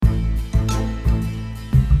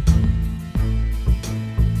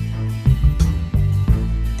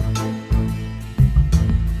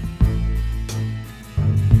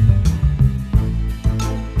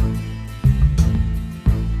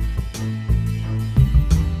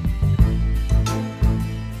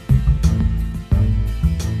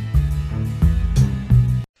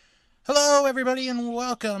Hello, everybody, and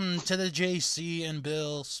welcome to the JC and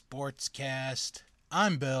Bill Sportscast.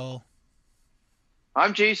 I'm Bill.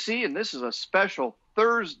 I'm JC, and this is a special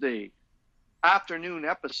Thursday afternoon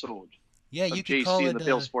episode Yeah, of you could call JC and it the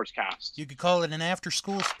Bill Sportscast. you could call it an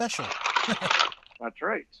after-school special. That's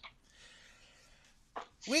right.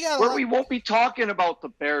 We got a Where lot. we won't be talking about the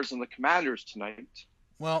Bears and the Commanders tonight.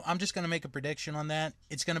 Well, I'm just going to make a prediction on that.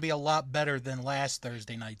 It's going to be a lot better than last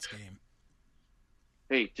Thursday night's game.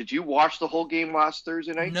 Hey, did you watch the whole game last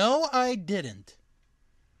Thursday night? No, I didn't.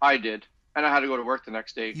 I did, and I had to go to work the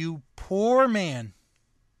next day. You poor man.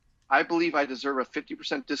 I believe I deserve a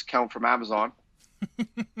 50% discount from Amazon.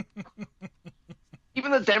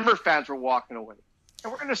 Even the Denver fans were walking away.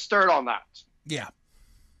 And we're going to start on that. Yeah.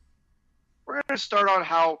 We're going to start on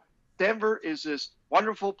how Denver is this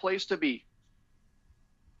wonderful place to be.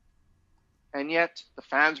 And yet the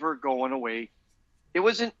fans were going away. It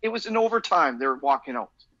was in overtime. They were walking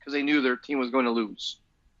out because they knew their team was going to lose.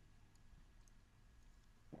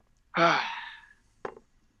 I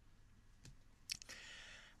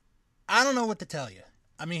don't know what to tell you.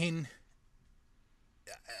 I mean,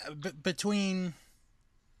 between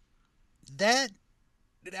that,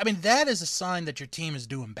 that is a sign that your team is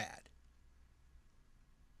doing bad.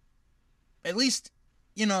 At least,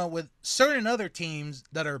 with certain other teams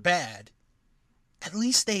that are bad, at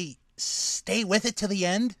least they stay with it to the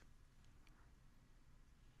end.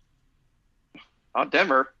 Not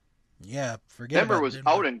Denver. Yeah, forget Denver about was Denver.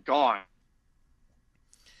 out and gone.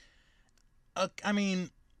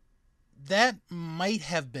 That might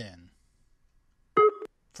have been,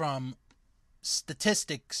 from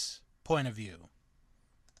statistics point of view,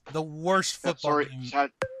 the worst football game. Sorry.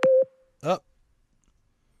 There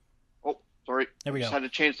we go. Just had to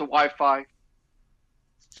change the Wi-Fi.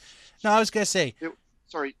 No, I was going to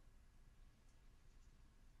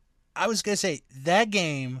say, that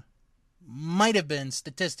game might have been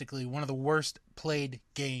statistically one of the worst played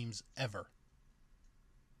games ever.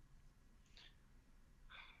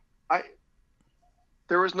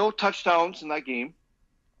 There was no touchdowns in that game.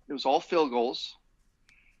 It was all field goals.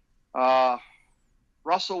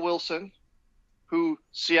 Russell Wilson, who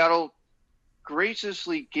Seattle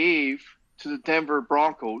graciously gave to the Denver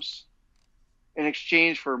Broncos in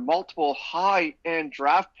exchange for multiple high-end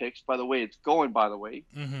draft picks, by the way,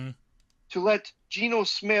 to let Geno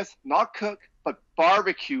Smith not cook but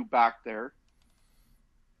barbecue back there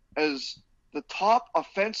as the top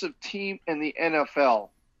offensive team in the NFL.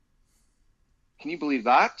 Can you believe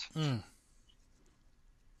that?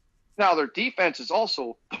 Now, their defense is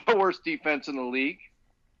also the worst defense in the league.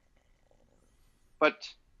 But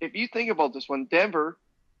if you think about this one, Denver,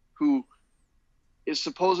 who is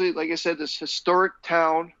supposedly, like I said, this historic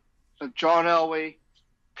town of John Elway,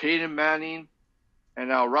 Peyton Manning, and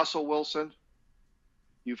now Russell Wilson.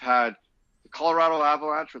 You've had the Colorado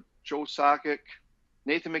Avalanche with Joe Sakic,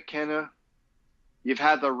 Nathan McKenna. You've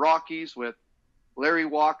had the Rockies with Larry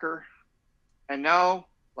Walker. And now,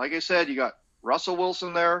 like I said, you got Russell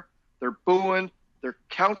Wilson there. They're booing.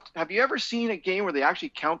 Have you ever seen a game where they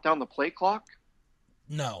actually count down the play clock?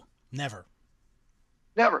 No, never.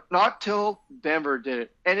 Never. Not till Denver did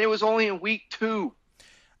it. And it was only in week 2.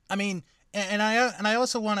 And I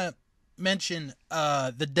also want to mention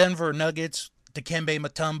the Denver Nuggets, Dikembe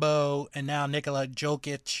Mutombo, and now Nikola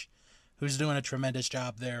Jokic, who's doing a tremendous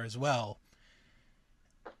job there as well.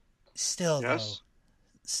 Still,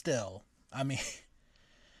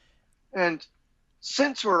 And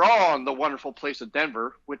since we're on the wonderful place of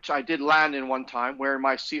Denver, which I did land in one time wearing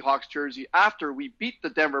my Seahawks jersey after we beat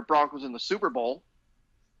the Denver Broncos in the Super Bowl,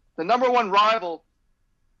 the number one rival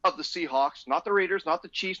of the Seahawks, not the Raiders, not the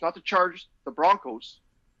Chiefs, not the Chargers, the Broncos,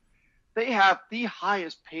 they have the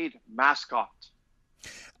highest paid mascot.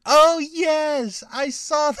 Oh, yes, I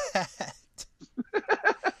saw that.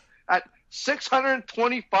 At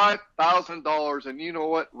 $625,000. And you know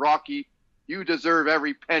what, Rocky? You deserve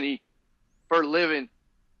every penny for living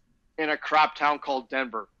in a crap town called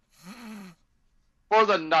Denver. For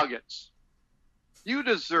the Nuggets. You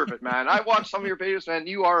deserve it, man. I watched some of your videos, man.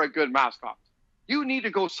 You are a good mascot. You need to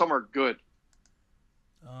go somewhere good.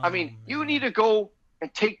 You need to go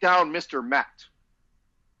and take down Mr. Met.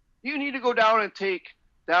 You need to go down and take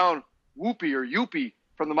down Whoopi or Youpie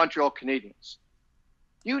from the Montreal Canadiens.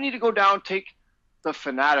 You need to go down and take the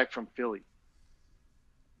Fanatic from Philly.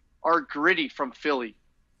 Or Gritty from Philly.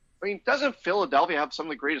 Doesn't Philadelphia have some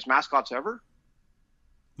of the greatest mascots ever?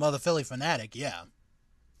 Well, the Philly Fanatic, yeah.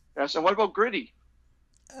 Yes, and what about Gritty?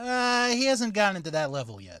 He hasn't gotten into that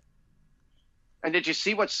level yet. And did you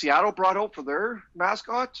see what Seattle brought out for their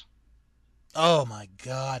mascot? Oh my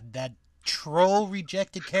God, that troll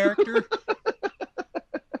rejected character.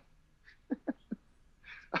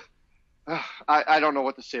 I don't know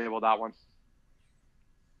what to say about that one.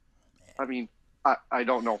 I mean, I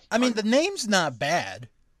don't know. I mean, the name's not bad.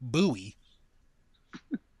 Bowie.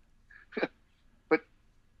 But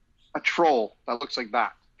a troll that looks like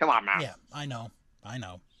that. Come on, man. Yeah, I know.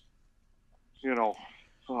 You know.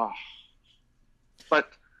 Oh. But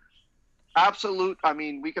absolute, I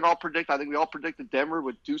mean, we can all predict. I think we all predicted Denver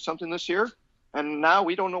would do something this year. And now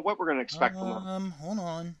we don't know what we're going to expect from them. Hold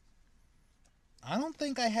on. I don't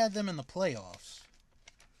think I had them in the playoffs.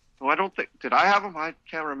 No, I don't think. Did I have them? I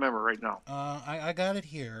can't remember right now. I got it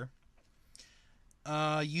here.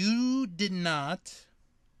 You did not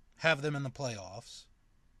have them in the playoffs.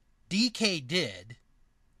 DK did.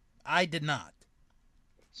 I did not.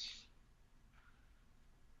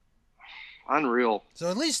 Unreal. So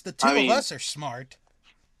at least the two of us are smart.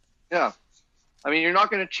 Yeah. I mean, you're not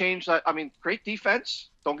going to change that. I mean, great defense.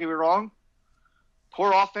 Don't get me wrong.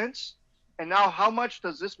 Poor offense. And now, how much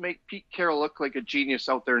does this make Pete Carroll look like a genius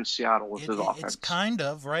out there in Seattle with his offense? It's kind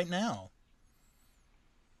of right now.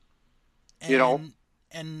 And,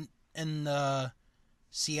 and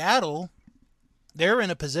Seattle, they're in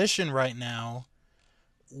a position right now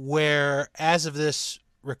where, as of this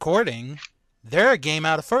recording, they're a game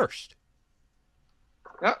out of first.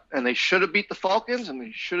 Yeah, and they should have beat the Falcons, and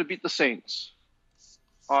they should have beat the Saints.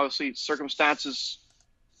 Obviously, circumstances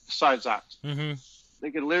besides that. Mm-hmm.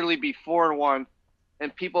 They could literally be 4-1,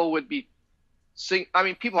 and people would be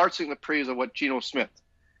people are singing the praise of what Geno Smith.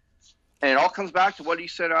 And it all comes back to what he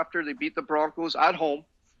said after they beat the Broncos at home,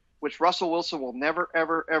 which Russell Wilson will never,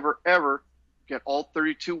 ever, ever, ever get all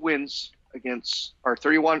 32 wins against, or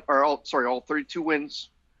 31, or all 32 wins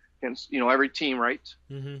against, every team, right?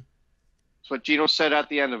 Mm-hmm. That's what Geno said at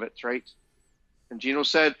the end of it, right? And Geno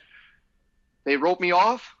said, they wrote me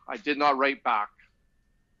off. I did not write back.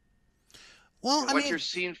 Well, what you're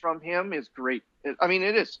seeing from him is great. It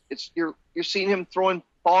is. You're seeing him throwing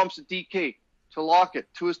bombs to DK, to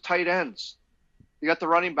Lockett, to his tight ends. You got the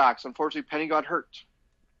running backs. Unfortunately, Penny got hurt.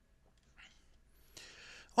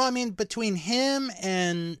 Well, I mean, between him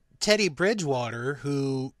and Teddy Bridgewater,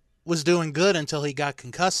 who was doing good until he got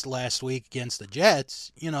concussed last week against the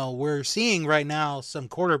Jets, we're seeing right now some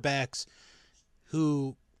quarterbacks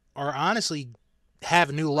who are honestly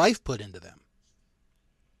have new life put into them.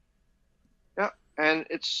 Yeah, and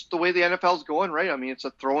it's the way the NFL's going, right? I mean, it's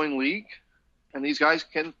a throwing league, and these guys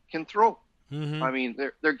can throw. Mm-hmm. I mean,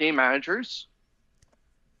 they're game managers,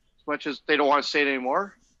 as much as they don't want to say it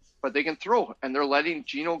anymore, but they can throw, and they're letting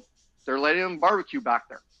him barbecue back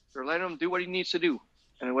there. They're letting him do what he needs to do.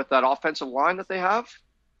 And with that offensive line that they have,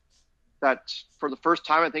 that for the first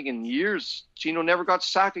time, I think in years, Geno never got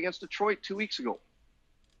sacked against Detroit 2 weeks ago.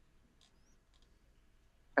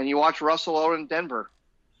 And you watch Russell out in Denver,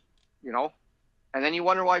 and then you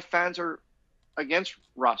wonder why fans are against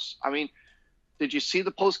Russ. I mean, did you see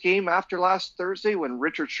the post game after last Thursday when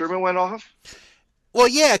Richard Sherman went off? Well,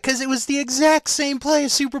 yeah, because it was the exact same play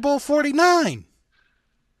as Super Bowl 49.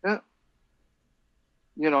 Yeah.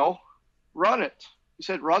 Run it. He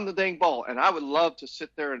said, run the dang ball. And I would love to sit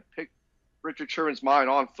there and pick Richard Sherman's mind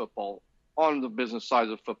on football, on the business side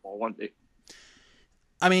of football one day.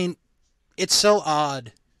 I mean, it's so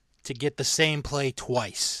odd to get the same play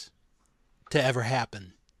twice to ever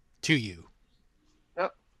happen to you.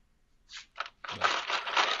 Yep.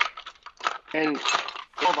 And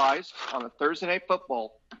 12 eyes on a Thursday night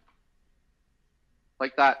football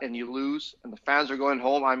like that, and you lose, and the fans are going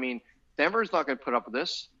home. I mean, Denver's not going to put up with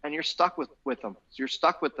this, and you're stuck with them. So you're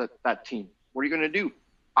stuck with that team. What are you going to do?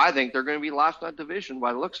 I think they're going to be last in that division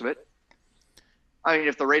by the looks of it. I mean,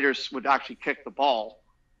 if the Raiders would actually kick the ball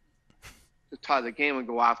to tie the game and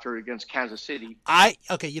go after it against Kansas City.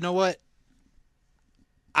 Okay, you know what?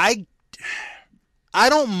 I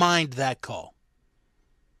don't mind that call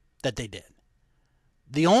that they did.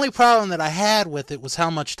 The only problem that I had with it was how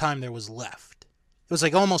much time there was left. It was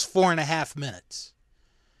like almost 4.5 minutes.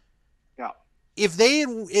 Yeah. If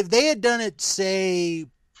they had done it, say,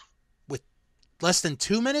 with less than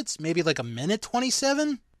 2 minutes, maybe like a minute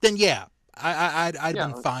 27, then yeah, I'd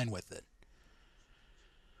been fine with it.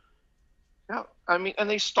 Yeah, I mean, and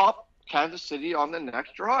they stopped Kansas City on the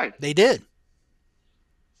next drive. They did.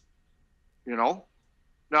 Now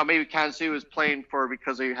maybe Kansas City was playing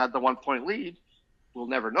because they had the 1-point lead. We'll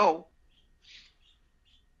never know.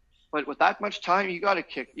 But with that much time, you got to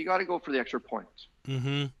kick. You got to go for the extra point.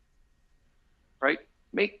 Mm-hmm. Right?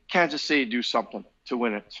 Make Kansas City do something to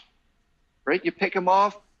win it. Right? You pick them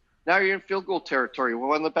off. Now you're in field goal territory. We're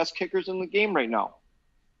one of the best kickers in the game right now.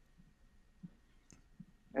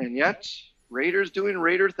 And yet, Raiders doing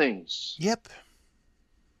Raider things. Yep.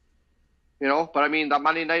 But I mean, that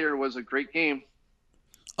Monday Nighter was a great game.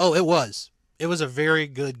 Oh, it was. It was a very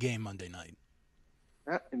good game Monday night.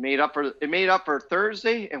 Yeah, it made up for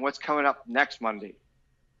Thursday and what's coming up next Monday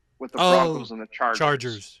with the Oh, Broncos and the Chargers.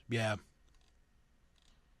 Chargers. Yeah.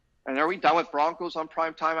 And are we done with Broncos on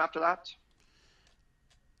prime time after that?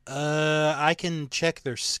 I can check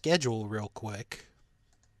their schedule real quick.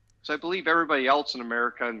 So I believe everybody else in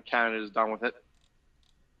America and Canada is done with it.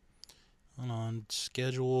 Hold on,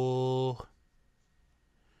 schedule.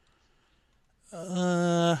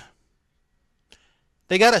 Uh,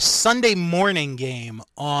 they got a Sunday morning game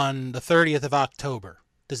on the 30th of October.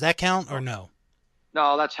 Does that count or no?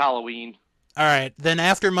 No, that's Halloween. All right, then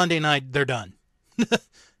after Monday night, they're done.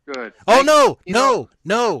 Good. Oh no, You know,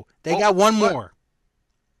 no! They got one what? more.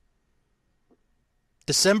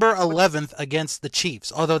 December 11th against the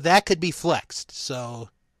Chiefs. Although that could be flexed. So,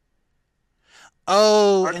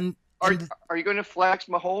 oh, Are, and are, and are you going to flex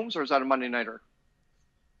Mahomes or is that a Monday nighter?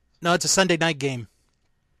 no, it's a Sunday night game.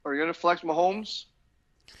 Are you going to flex Mahomes?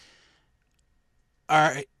 All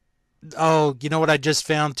right. Oh, you know what I just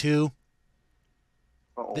found too?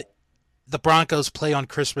 Uh-oh. The Broncos play on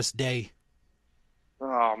Christmas Day.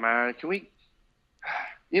 Oh, man. Can we?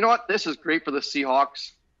 You know what? This is great for the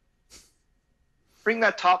Seahawks. Bring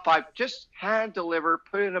that top five. Just hand deliver,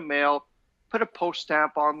 put it in a mail, put a post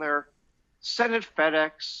stamp on there, send it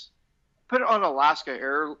FedEx, put it on Alaska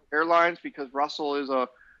Airlines because Russell is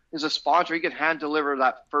a sponsor. He can hand deliver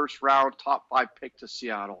that first round top five pick to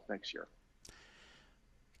Seattle next year.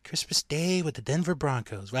 Christmas Day with the Denver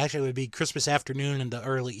Broncos. Well, actually, it would be Christmas afternoon and the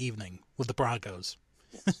early evening with the Broncos.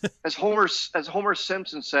 As Homer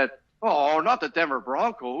Simpson said, "Oh, not the Denver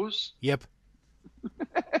Broncos." Yep.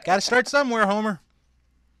 Got to start somewhere, Homer.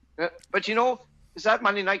 But is that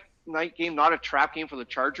Monday night game not a trap game for the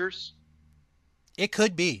Chargers? It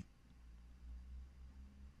could be.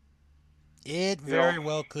 It very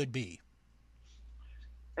well could be.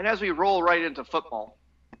 And as we roll right into football,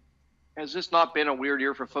 has this not been a weird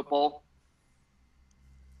year for football?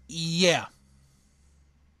 Yeah.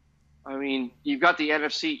 I mean, you've got the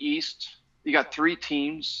NFC East. You got three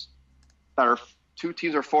teams two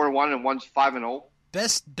teams are 4-1 and one's 5-0.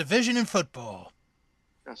 Best division in football.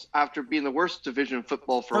 Yes, after being the worst division in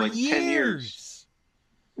football for like years. 10 years.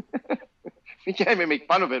 You can't even make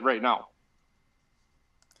fun of it right now.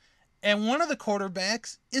 And one of the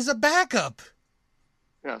quarterbacks is a backup.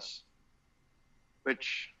 Yes.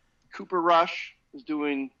 Which Cooper Rush is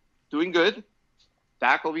doing good.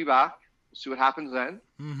 Dak will be back. We'll see what happens then.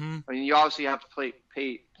 Mm-hmm. I mean, you obviously have to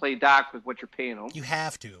play Dak with what you're paying him. You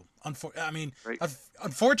have to. Right.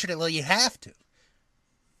 Unfortunately, you have to.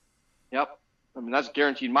 Yep. I mean, that's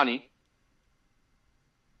guaranteed money.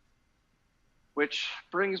 Which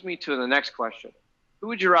brings me to the next question. Who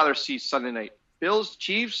would you rather see Sunday night? Bills,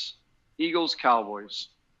 Chiefs, Eagles, Cowboys?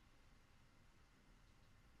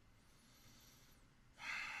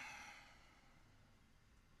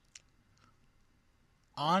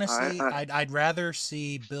 Honestly, I'd rather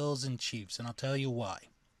see Bills and Chiefs, and I'll tell you why.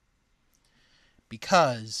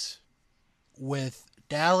 Because with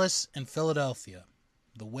Dallas and Philadelphia,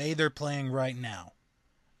 the way they're playing right now,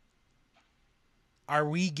 are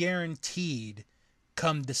we guaranteed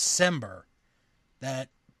come December that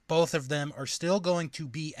both of them are still going to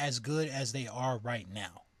be as good as they are right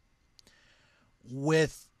now?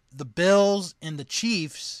 With the Bills and the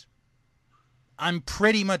Chiefs, I'm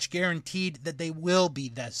pretty much guaranteed that they will be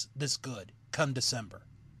this good come December.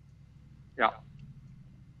 Yeah.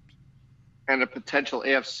 And a potential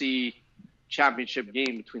AFC championship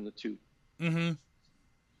game between the two. Mm-hmm.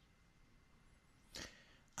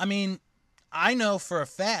 I mean, I know for a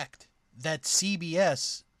fact that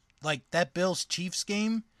CBS, like that Bills Chiefs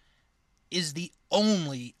game, is the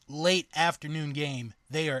only late afternoon game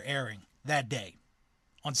they are airing that day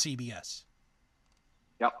on CBS.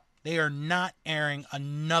 Yep. They are not airing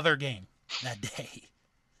another game that day.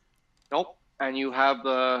 Nope. And you have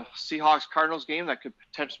the Seahawks-Cardinals game that could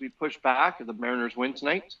potentially be pushed back if the Mariners win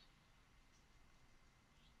tonight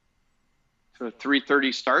to a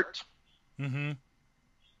 3:30 start. Mm-hmm.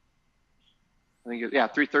 I think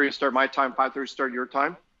 3:30 start my time, 5:30 start your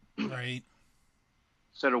time. Right.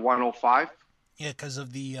 Instead of 1:05. Yeah, because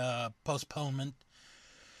of the postponement.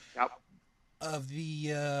 Yep. Of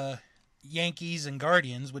the Yankees and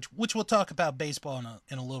Guardians, which we'll talk about baseball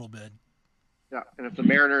in a little bit. Yeah, and if the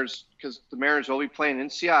Mariners, because the Mariners will be playing in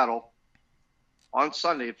Seattle on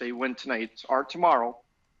Sunday if they win tonight or tomorrow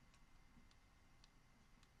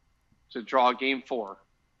to draw Game 4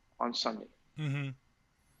 on Sunday. Mm-hmm.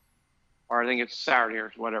 Or I think it's Saturday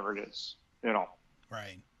or whatever it is,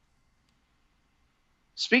 Right.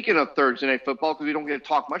 Speaking of Thursday Night Football, because we don't get to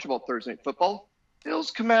talk much about Thursday Night Football,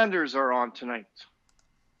 Bills Commanders are on tonight.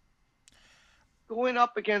 going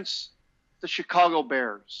up against the Chicago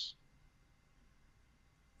Bears?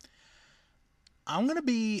 I'm going to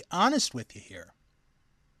be honest with you here.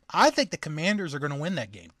 I think the Commanders are going to win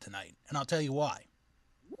that game tonight, and I'll tell you why.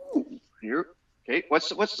 Ooh, here. Okay, what's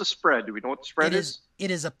the spread? Do we know what the spread is?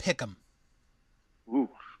 It is a pick 'em. Ooh,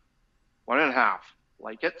 1.5.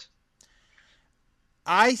 Like it?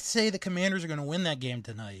 I say the Commanders are going to win that game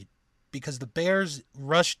tonight because the Bears'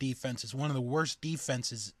 rush defense is one of the worst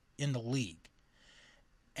defenses in the league.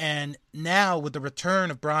 And now with the return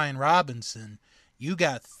of Brian Robinson, you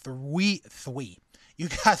got three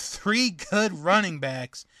good running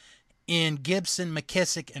backs in Gibson,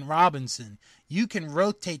 McKissick, and Robinson. You can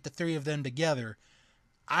rotate the three of them together.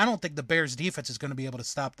 I don't think the Bears' defense is going to be able to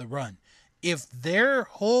stop the run. If their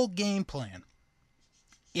whole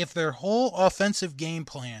offensive game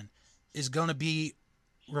plan is going to be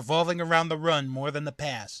revolving around the run more than the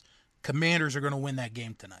pass, Commanders are going to win that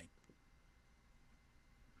game tonight.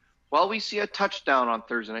 Well, we see a touchdown on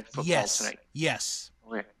Thursday Night Football tonight. Yes.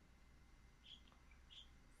 Okay.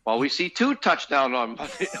 Well, we see 2 touchdowns on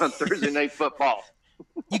Thursday Night Football.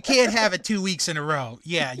 You can't have it 2 weeks in a row.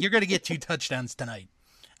 Yeah, you're going to get 2 touchdowns tonight.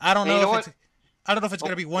 I don't know if it's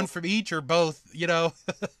going to be one from each or both, Yeah,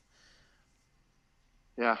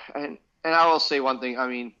 and I will say one thing. I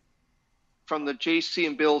mean, from the JC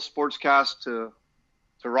and Bill Sportscast to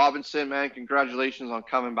Robinson, man, congratulations on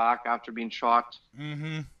coming back after being shot.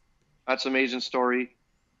 Mm-hmm. That's an amazing story.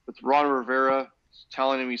 With Ron Rivera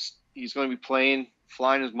telling him he's going to be playing,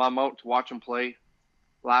 flying his mom out to watch him play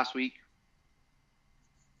last week.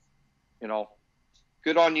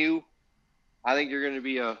 Good on you. I think you're going to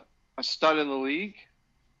be a stud in the league,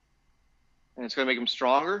 and it's going to make him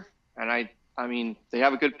stronger. And I mean, they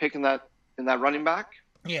have a good pick in that running back.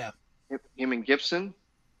 Yeah. Him and Gibson.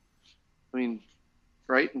 I mean,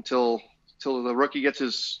 right until the rookie gets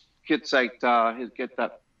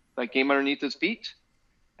that game underneath his feet,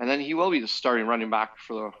 and then he will be the starting running back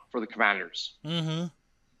for the Commanders. Mm-hmm.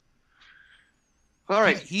 All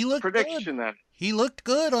right, he looked prediction good. then. He looked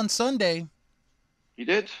good on Sunday. He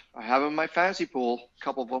did. I have him in my fantasy pool, a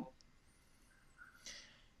couple of them.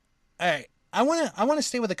 All right, I want to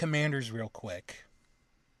stay with the Commanders real quick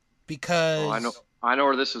because I know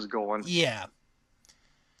where this is going. Yeah.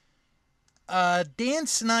 Dan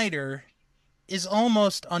Snyder is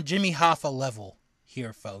almost on Jimmy Hoffa level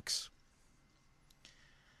here, folks.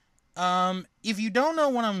 If you don't know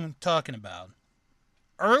what I'm talking about,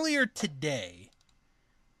 earlier today,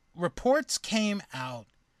 reports came out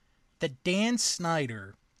that Dan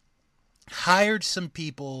Snyder hired some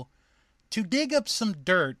people to dig up some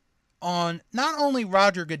dirt on not only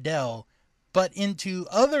Roger Goodell, but into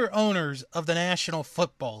other owners of the National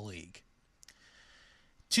Football League.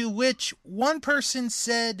 To which one person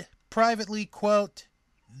said privately, quote,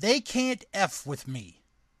 "They can't F with me."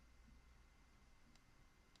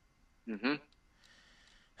 Mm-hmm.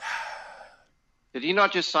 Did he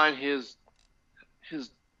not just sign his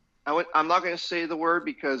I'm not going to say the word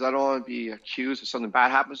because I don't want to be accused if something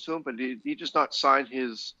bad happens to him, but did he just not sign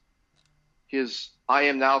his I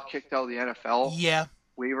am now kicked out of the NFL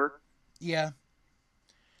waiver? Yeah.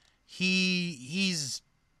 He's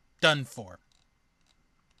done for.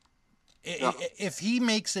 Yeah. If he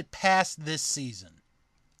makes it past this season,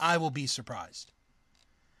 I will be surprised.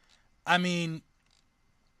 I mean,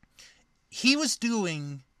 he was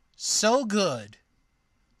doing so good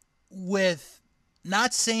with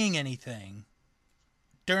not saying anything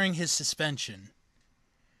during his suspension.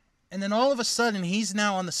 And then all of a sudden, he's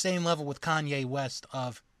now on the same level with Kanye West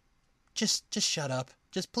of, just shut up.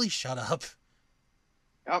 Just please shut up.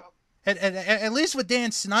 Yep. At least with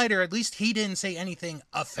Dan Snyder, at least he didn't say anything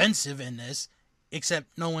offensive in this,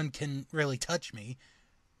 except no one can really touch me.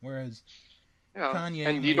 Whereas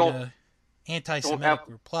Kanye made an anti-Semitic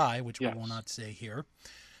reply, which we will not say here.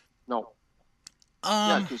 No.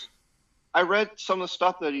 Because I read some of the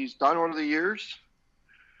stuff that he's done over the years,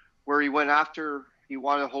 where he wanted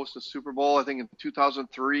to host a Super Bowl, I think in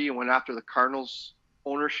 2003, and went after the Cardinals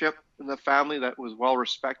ownership in the family that was well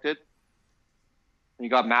respected. And he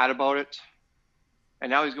got mad about it. And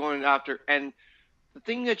now he's going after, and the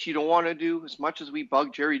thing that you don't want to do, as much as we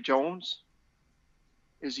bug Jerry Jones,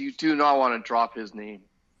 is you do not want to drop his name.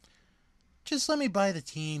 Just let me buy the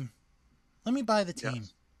team. Let me buy the team.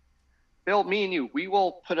 Yes. Bill, me and you, we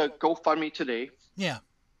will put a GoFundMe today. Yeah.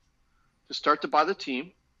 To start to buy the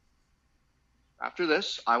team. After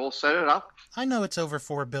this, I will set it up. I know it's over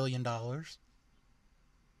 $4 billion.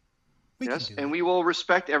 Yes, and we will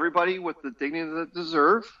respect everybody with the dignity that they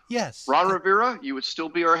deserve. Yes. Ron Rivera, you would still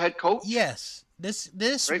be our head coach. Yes. This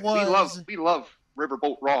right? was... We love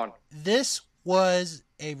Riverboat Ron. This was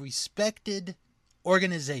a respected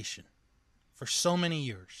organization for so many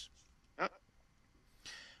years. Yeah.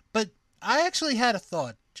 But I actually had a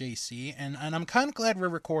thought, JC, and I'm kind of glad we're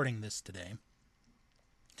recording this today.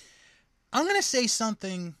 I'm going to say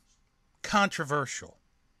something controversial.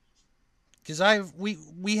 Because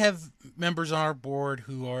we have members on our board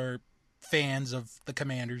who are fans of the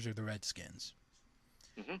Commanders or the Redskins.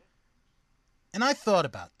 Mm-hmm. And I thought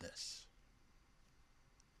about this.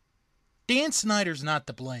 Dan Snyder's not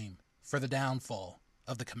to blame for the downfall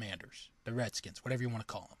of the Commanders, the Redskins, whatever you want to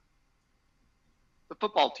call them. The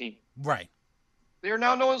football team. Right. They are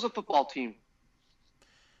now known as a football team.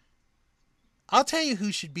 I'll tell you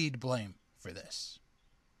who should be to blame for this.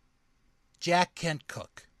 Jack Kent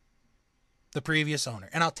Cooke, the previous owner.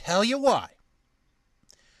 And I'll tell you why.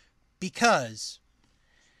 Because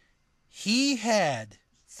he had,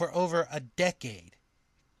 for over a decade,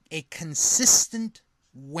 a consistent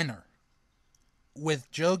winner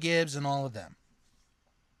with Joe Gibbs and all of them.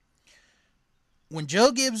 When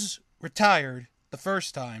Joe Gibbs retired the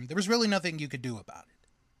first time, there was really nothing you could do about it.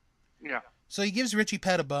 Yeah. So he gives Richie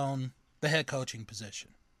Pettibone the head coaching position.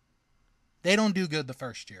 They don't do good the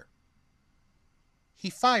first year. He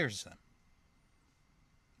fires them.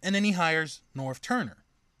 And then he hires Norv Turner,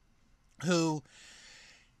 who,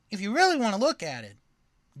 if you really want to look at it,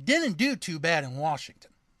 didn't do too bad in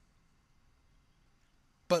Washington.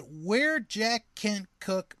 But where Jack Kent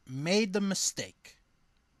Cooke made the mistake,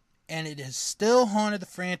 and it has still haunted the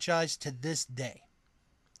franchise to this day,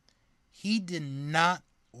 he did not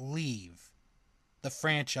leave the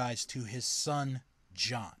franchise to his son,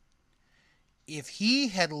 John. If he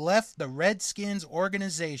had left the Redskins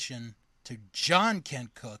organization to John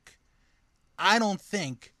Kent Cooke, I don't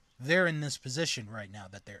think they're in this position right now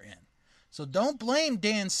that they're in. So don't blame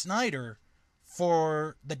Dan Snyder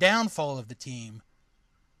for the downfall of the team.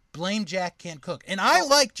 Blame Jack Kent Cooke. And I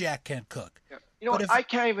like Jack Kent Cooke. Yeah. You know what? I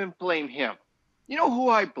can't even blame him. You know who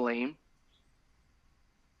I blame?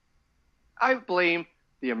 I blame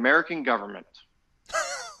the American government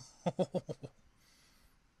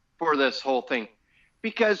for this whole thing.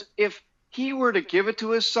 Because if he were to give it to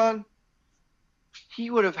his son, he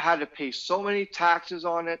would have had to pay so many taxes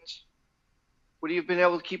on it. Would he have been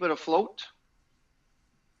able to keep it afloat?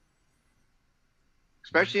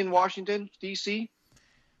 Especially in Washington, D.C.?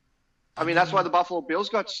 I mean, that's why the Buffalo Bills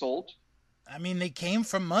got sold. I mean, they came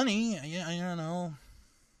from money. I don't know.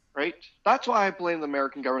 Right? That's why I blame the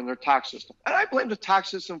American government and their tax system. And I blame the tax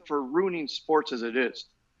system for ruining sports as it is.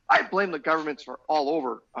 I blame the governments for all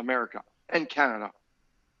over America and Canada.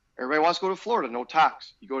 Everybody wants to go to Florida, no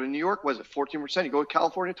tax. You go to New York, what is it, 14%? You go to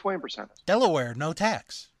California, 20%. Delaware, no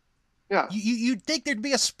tax. Yeah. You'd think there'd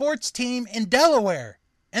be a sports team in Delaware,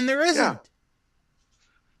 and there isn't. Yeah.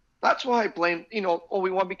 That's why I blame, we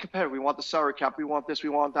want to be competitive. We want the salary cap. We want this. We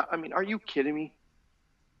want that. I mean, are you kidding me?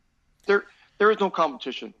 There is no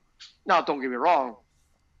competition. Now, don't get me wrong.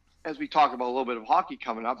 As we talk about a little bit of hockey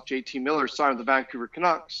coming up, JT Miller signed with the Vancouver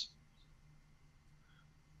Canucks.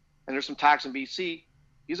 And there's some tax in BC.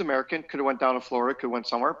 He's American. Could have went down to Florida. Could have went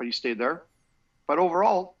somewhere, but he stayed there. But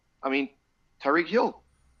overall, I mean, Tyreek Hill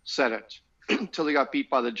said it until he got beat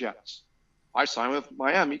by the Jets. I signed with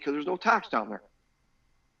Miami because there's no tax down there.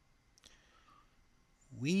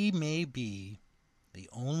 We may be the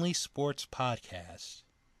only sports podcast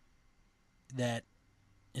that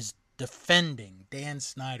is defending Dan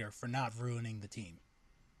Snyder for not ruining the team.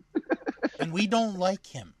 And we don't like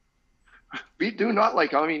him. We do not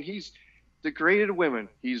like him. I mean, he's degraded women.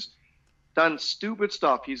 He's done stupid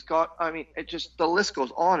stuff. He's got, the list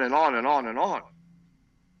goes on and on and on and on.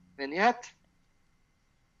 And yet,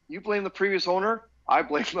 you blame the previous owner, I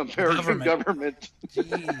blame the American government.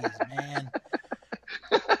 Jeez, man.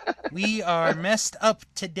 We are messed up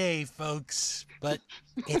today, folks, but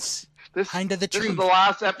it's kind of the truth. This is the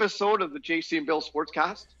last episode of the JC and Bill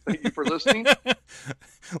Sportscast. Thank you for listening.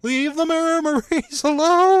 Leave the memories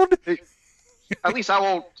alone. At least I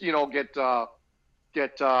won't,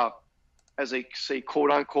 get as they say,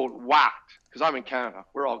 quote unquote, whacked, because I'm in Canada.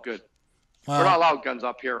 We're all good. Well, we're not allowed guns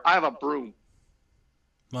up here. I have a broom.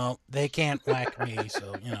 Well, they can't whack me,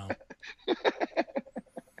 so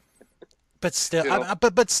But still,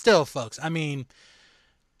 but still, folks. I mean,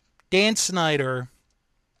 Dan Snyder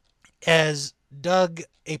has dug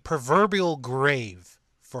a proverbial grave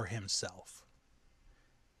for himself,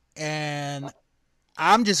 and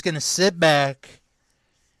I'm just gonna sit back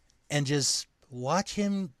and just watch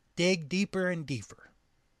him dig deeper and deeper.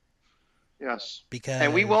 Yes,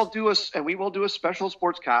 because we will do a special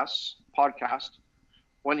sportscast podcast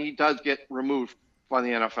when he does get removed by the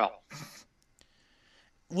NFL.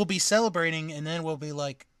 We'll be celebrating, and then we'll be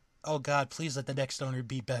like, "Oh God, please let the next owner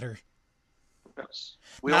be better." Yes.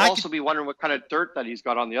 We'll Now, also be wondering what kind of dirt that he's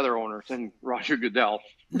got on the other owners and Roger Goodell.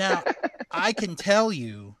 now, I can tell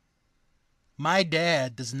you, my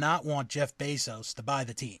dad does not want Jeff Bezos to buy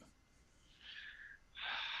the team.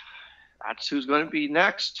 That's who's going to be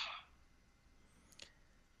next.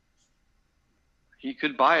 He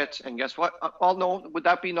could buy it, and guess what? Well, no, would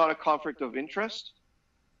that be not a conflict of interest?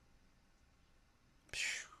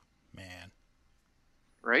 Man.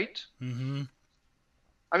 Right? Mm-hmm.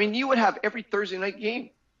 I mean, you would have every Thursday night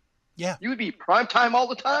game. Yeah. You would be prime time all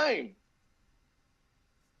the time.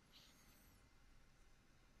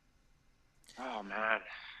 Oh, man.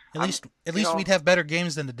 At least we'd have better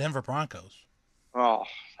games than the Denver Broncos. Oh,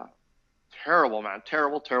 terrible, man.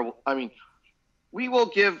 Terrible. I mean, we will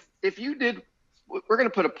give, if you did, we're going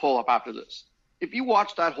to put a poll up after this. If you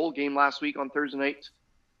watched that whole game last week on Thursday night,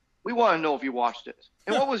 we want to know if you watched it.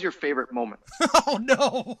 And what was your favorite moment? Oh,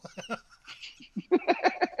 no.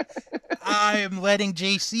 I am letting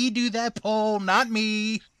JC do that poll, not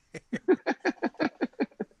me.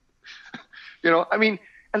 I mean,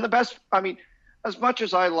 and the best, I mean, as much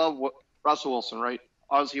as I love Russell Wilson, right?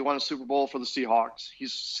 Obviously, he won a Super Bowl for the Seahawks. He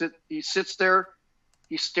sits there.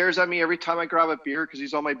 He stares at me every time I grab a beer because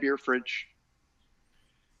he's on my beer fridge.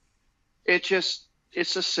 It's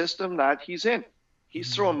a system that he's in.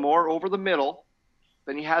 He's throwing more over the middle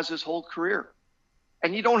than he has his whole career.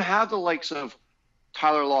 And you don't have the likes of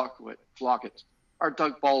Tyler Lockett, or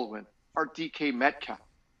Doug Baldwin, or DK Metcalf.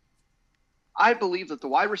 I believe that the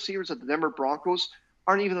wide receivers of the Denver Broncos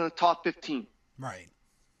aren't even in the top 15. Right.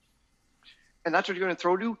 And that's what you're going to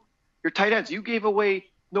throw to your tight ends. You gave away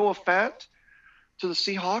Noah Fant to the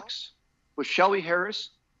Seahawks with Shelby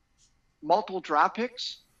Harris, multiple draft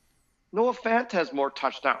picks. Noah Fant has more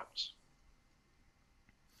touchdowns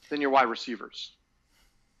than your wide receivers.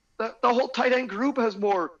 The whole tight end group has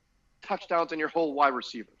more touchdowns than your whole wide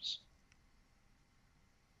receivers.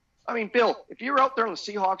 I mean, Bill, if you were out there on the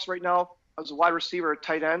Seahawks right now as a wide receiver at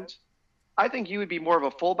tight end, I think you would be more of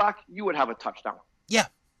a fullback. You would have a touchdown. Yeah.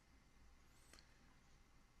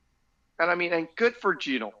 And I mean, and good for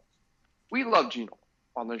Geno. We love Geno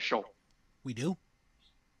on this show. We do?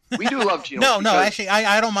 We do love Geno. No, actually,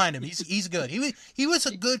 I don't mind him. He's good. He was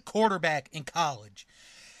a good quarterback in college.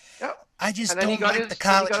 Yeah. I just don't like the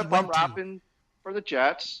college he went to. For the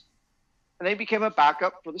Jets, and then he became a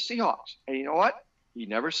backup for the Seahawks. And you know what? He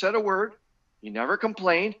never said a word. He never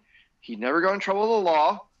complained. He never got in trouble with the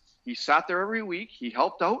law. He sat there every week. He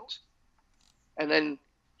helped out. And then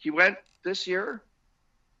he went this year.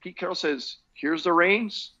 Pete Carroll says, here's the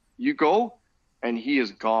reins. You go. And he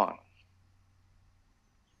is gone.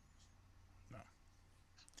 No.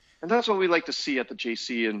 And that's what we like to see at the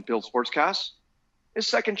JC and Bill Sportscast is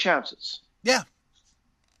second chances. Yeah.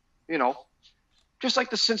 Just like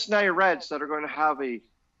the Cincinnati Reds that are going to have a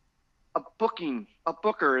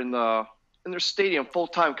booker in their stadium full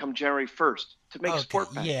time come January 1st to make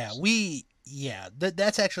sport bets. Yeah,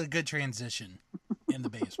 that's actually a good transition in the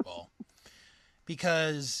baseball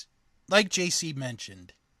because, like JC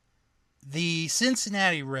mentioned, the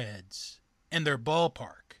Cincinnati Reds and their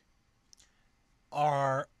ballpark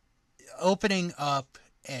are opening up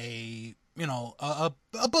a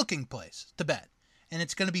booking place to bet, and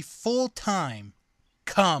it's going to be full time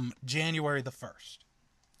come January the 1st.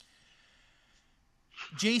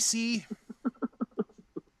 JC,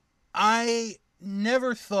 I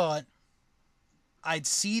never thought I'd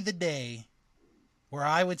see the day where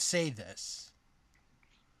I would say this,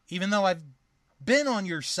 even though I've been on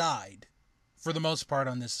your side for the most part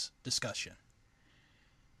on this discussion.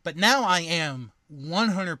 But now I am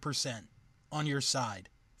 100% on your side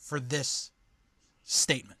for this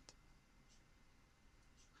statement.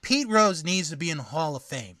 Pete Rose needs to be in the Hall of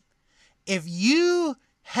Fame. If you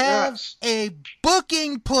have a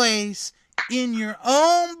booking place in your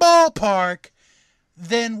own ballpark,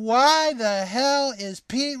 then why the hell is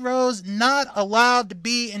Pete Rose not allowed to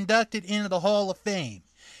be inducted into the Hall of Fame?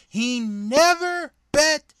 He never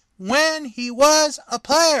bet when he was a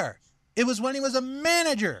player. It was when he was a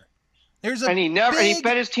manager. And he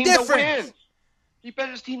bet his team difference. To win. He bet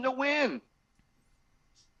his team to win.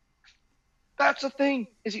 That's the thing,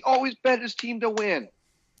 is he always bet his team to win.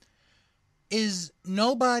 Is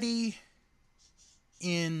nobody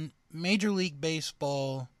in Major League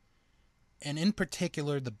Baseball, and in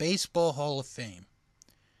particular the Baseball Hall of Fame,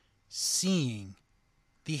 seeing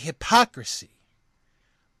the hypocrisy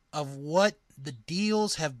of what the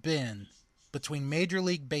deals have been between Major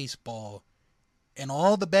League Baseball and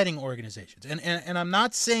all the betting organizations? And I'm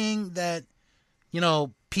not saying that,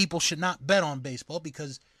 people should not bet on baseball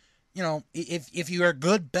because, if you're a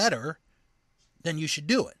good bettor, then you should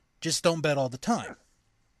do it. Just don't bet all the time.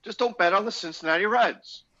 Just don't bet on the Cincinnati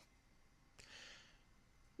Reds.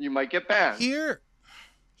 You might get banned.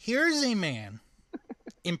 Here's a man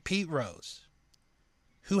in Pete Rose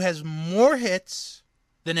who has more hits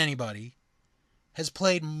than anybody, has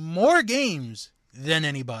played more games than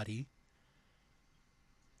anybody,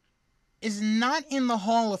 is not in the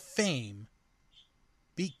Hall of Fame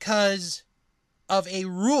because of a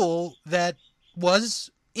rule that was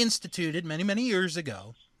instituted many, many years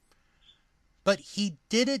ago, but he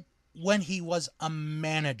did it when he was a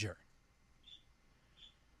manager.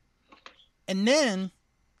 And then,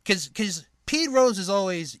 because Pete Rose is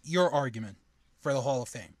always your argument for the Hall of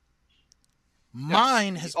Fame.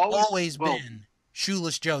 Mine has always been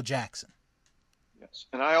Shoeless Joe Jackson. Yes,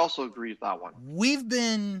 and I also agree with that one. We've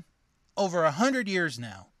been over 100 years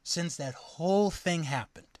now since that whole thing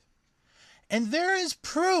happened. And there is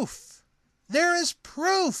proof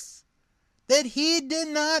that he did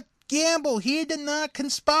not gamble. He did not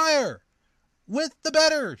conspire with the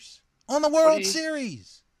bettors on the World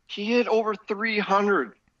Series. He hit over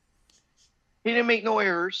 300. He didn't make no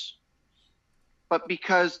errors. But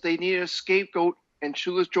because they needed a scapegoat, and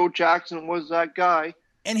Shoeless Joe Jackson was that guy,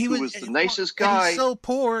 and he was the nicest guy. He's so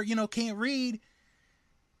poor, can't read.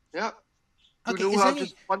 Yeah. Okay, who knew how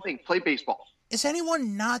just one thing, play baseball. Does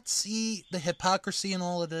anyone not see the hypocrisy in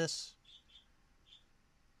all of this?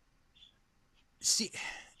 See,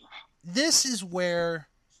 this is where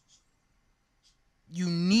you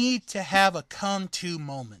need to have a come-to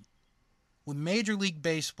moment with Major League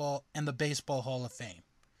Baseball and the Baseball Hall of Fame.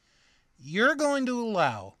 You're going to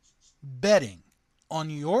allow betting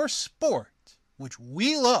on your sport, which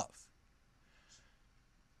we love,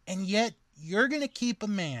 and yet you're going to keep a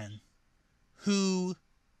man who,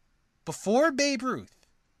 before Babe Ruth,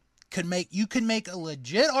 you could make a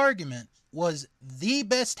legit argument was the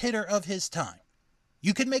best hitter of his time.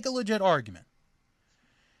 You could make a legit argument.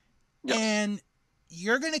 Yep. And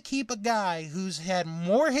you're going to keep a guy who's had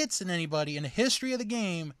more hits than anybody in the history of the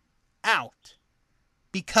game out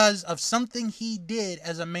because of something he did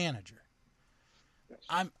as a manager.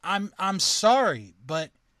 Yes. I'm sorry,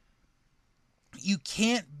 but you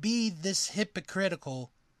can't be this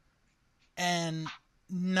hypocritical and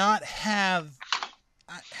not have...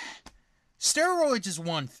 steroids is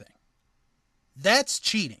one thing. That's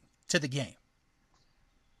cheating to the game.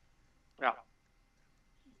 Yeah.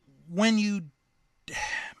 When you...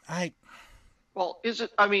 Well, is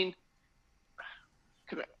it... I mean...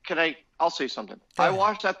 Can I... I'll say something. I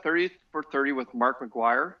watched that 30 for 30 with Mark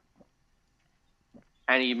McGwire,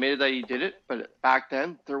 and he admitted that he did it, but back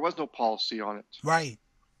then, there was no policy on it. Right.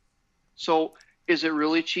 So, is it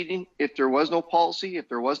really cheating if there was no policy, if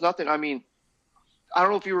there was nothing? I mean, I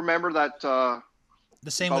don't know if you remember that... the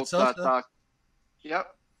same with Sosa? Yeah,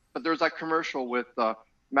 but there's that commercial with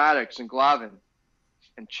Maddox and Glavine,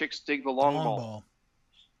 and chicks dig the long ball.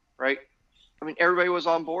 Right? I mean, everybody was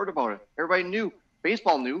on board about it. Everybody knew.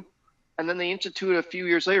 Baseball knew. And then they instituted a few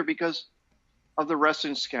years later because of the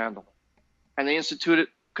wrestling scandal. And they instituted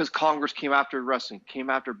because Congress came after wrestling,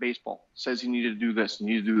 came after baseball, says you need to do this, you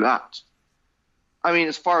need to do that. I mean,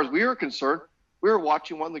 as far as we were concerned, we were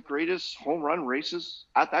watching one of the greatest home run races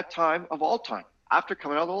at that time of all time, after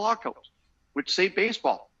coming out of the lockout, which saved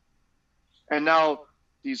baseball. And now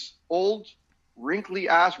these old,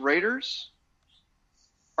 wrinkly-ass Raiders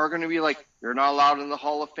are going to be like, you're not allowed in the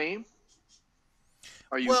Hall of Fame?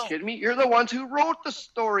 Are you kidding me? You're the ones who wrote the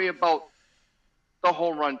story about the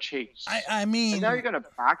home run chase. I mean... And now you're going to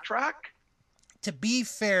backtrack? To be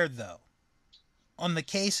fair, though, on the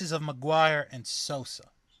cases of McGwire and Sosa...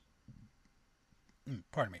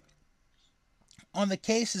 pardon me. On the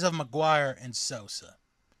cases of McGwire and Sosa,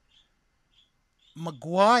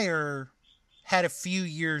 McGwire had a few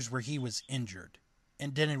years where he was injured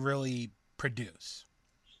and didn't really produce.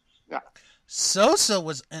 Yeah. Sosa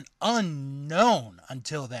was an unknown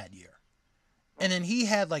until that year. And then he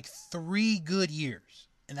had like 3 good years,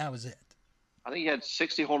 and that was it. I think he had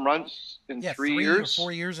 60 home runs in 3 years. 3 or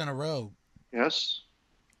 4 years in a row. Yes.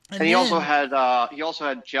 And he also had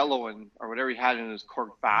Jello or whatever he had in his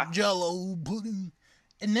cork back. Jello pudding.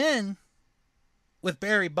 And then with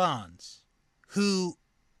Barry Bonds, who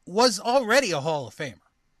was already a Hall of Famer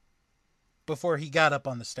before he got up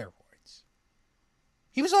on the steroids.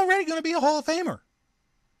 He was already going to be a Hall of Famer.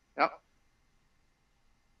 Yep.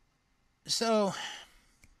 So,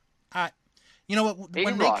 you know what?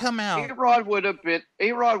 When they come out, A-Rod would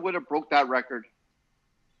have broke that record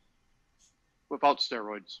without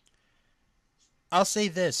steroids. I'll say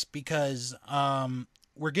this because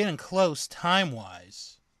we're getting close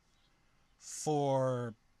time-wise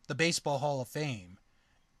for the Baseball Hall of Fame,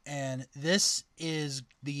 and this is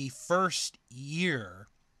the first year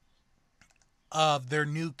of their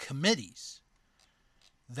new committees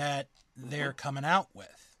that they're coming out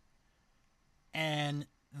with. And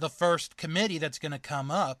the first committee that's going to come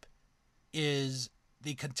up is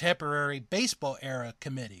the Contemporary Baseball Era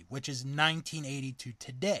Committee, which is 1980 to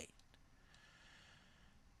today.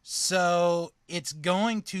 So it's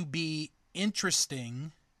going to be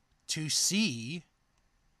interesting to see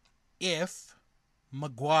if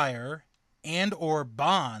McGuire and or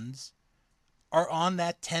Bonds are on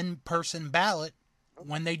that 10-person ballot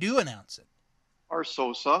when they do announce it. Or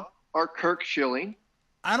Sosa, or Kirk Schilling.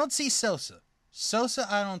 I don't see Sosa. Sosa,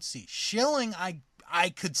 I don't see. Schilling, I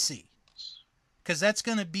could see. Because that's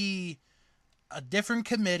going to be a different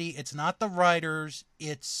committee. It's not the writers.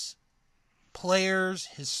 It's players,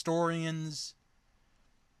 historians.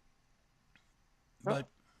 But,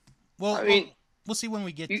 well, I mean, we'll see when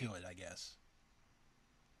we get to it, I guess.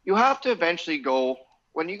 You have to eventually go,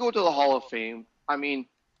 when you go to the Hall of Fame, I mean,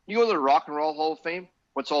 you go to the Rock and Roll Hall of Fame,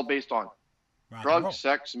 what's all based on? Drugs,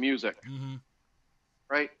 sex, music. Mm-hmm.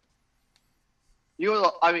 Right?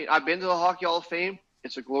 I've been to the Hockey Hall of Fame.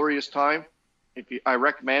 It's a glorious time. I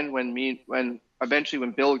recommend when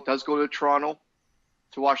Bill does go to Toronto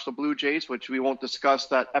to watch the Blue Jays, which we won't discuss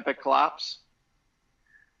that epic collapse.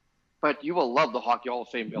 But you will love the Hockey Hall of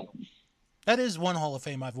Fame, Bill. That is one Hall of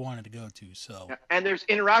Fame I've wanted to go to. So. Yeah, and there's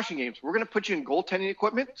interaction games. We're going to put you in goaltending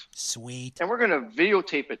equipment. Sweet. And we're going to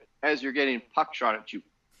videotape it as you're getting puck shot at you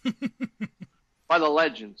by the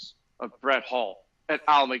legends of Brett Hall and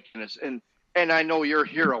Al McGinnis. And I know your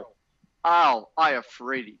hero, Al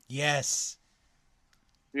Iafrate. Yes.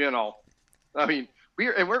 You know, I mean,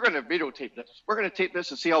 we're going to videotape this. We're going to tape this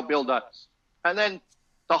and see how Bill does. And then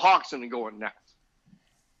the Hawks going to go in next.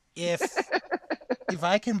 If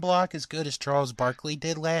I can block as good as Charles Barkley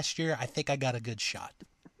did last year, I think I got a good shot.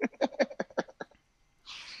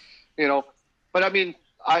 You know, but I mean,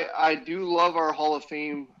 I do love our Hall of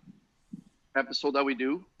Fame episode that we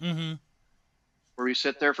do. Mm-hmm. Where we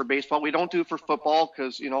sit there for baseball. We don't do it for football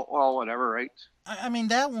because, well, whatever, right? I mean,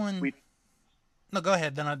 that one... No, go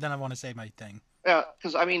ahead. Then I want to say my thing. Yeah,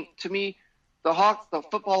 because, I mean, to me, the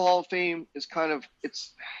Football Hall of Fame is kind of...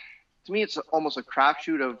 To me, it's almost a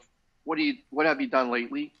crapshoot of what have you done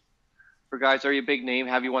lately? For guys, are you a big name?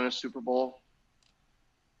 Have you won a Super Bowl?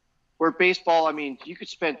 Where baseball, I mean, you could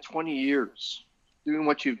spend 20 years doing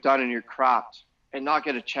what you've done in your craft and not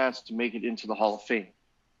get a chance to make it into the Hall of Fame.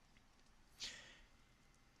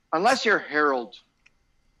 Unless you're Harold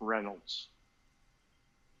Reynolds.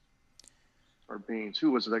 Or Baines.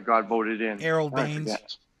 Who was it that got voted in? Harold Baines.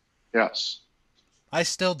 Yes. I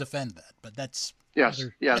still defend that, but that's... Yes.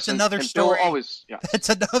 That's another story. Yes. That's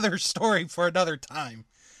another story for another time.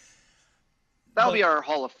 That'll be our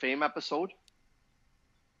Hall of Fame episode.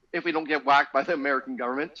 If we don't get whacked by the American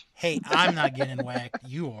government. Hey, I'm not getting whacked.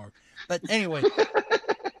 You are. But anyway.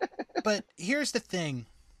 But here's the thing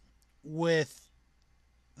with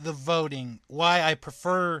the voting. Why I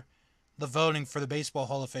prefer the voting for the Baseball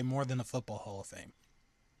Hall of Fame more than the Football Hall of Fame.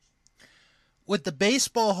 With the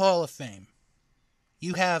Baseball Hall of Fame,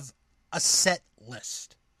 you have a set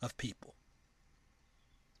list of people.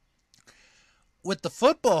 With the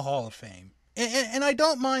Football Hall of Fame, and I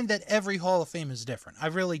don't mind that every Hall of Fame is different. I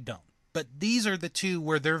really don't. But these are the two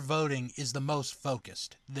where their voting is the most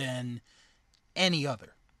focused than any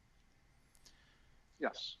other.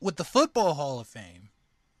 Yes. With the Football Hall of Fame,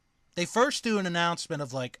 they first do an announcement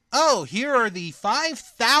of like, oh, here are the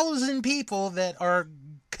 5,000 people that are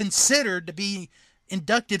considered to be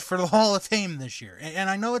inducted for the Hall of Fame this year. And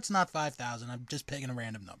I know it's not 5,000. I'm just picking a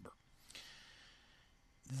random number.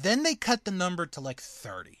 Then they cut the number to like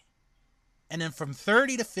 30. And then from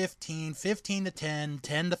 30 to 15, 15 to 10,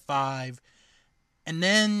 10 to 5. And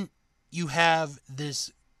then you have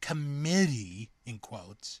this committee, in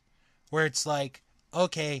quotes, where it's like,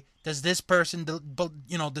 okay, does this person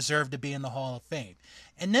deserve to be in the Hall of Fame?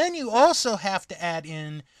 And then you also have to add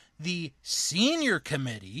in the senior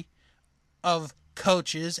committee of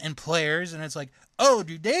coaches and players, and it's like, oh,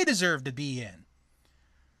 do they deserve to be in?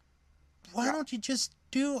 Why don't you just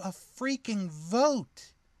do a freaking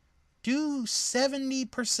vote? Do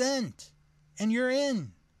 70% and you're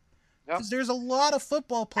in. Because there's a lot of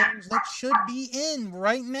football players that should be in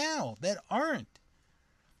right now that aren't.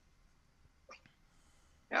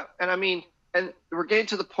 Yeah, and I mean, and we're getting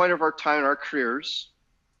to the point of our time in our careers,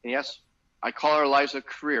 and yes, I call our lives a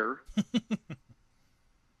career,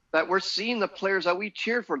 that we're seeing the players that we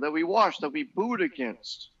cheered for, that we watched, that we booed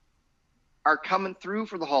against, are coming through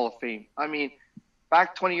for the Hall of Fame. I mean,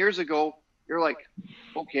 back 20 years ago, you're like,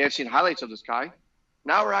 okay, I've seen highlights of this guy.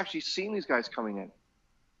 Now we're actually seeing these guys coming in,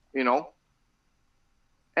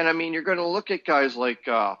 And I mean, you're going to look at guys like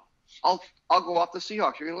I'll go off the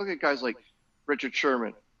Seahawks. You're going to look at guys like Richard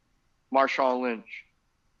Sherman, Marshawn Lynch,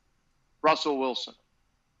 Russell Wilson,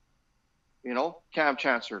 Cam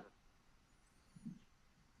Chancellor,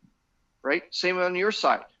 right? Same on your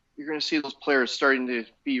side. You're going to see those players starting to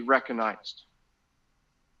be recognized.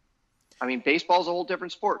 I mean, baseball is a whole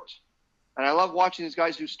different sport. And I love watching these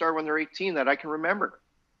guys who start when they're 18 that I can remember.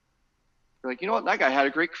 You're like, you know what? That guy had a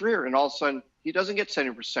great career. And all of a sudden, he doesn't get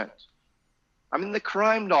 70%. I mean, the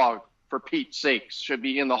crime dog, for Pete's sakes, should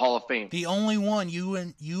be in the Hall of Fame. The only one you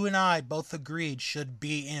and I both agreed should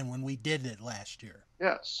be in when we did it last year.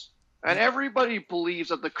 Yes. And everybody believes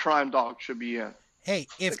that the crime dog should be in. Hey,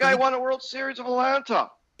 if the guy won a World Series of Atlanta.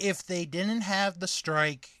 If they didn't have the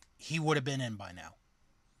strike, he would have been in by now.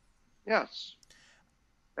 Yes.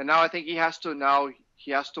 And now I think he has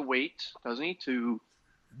to wait, doesn't he,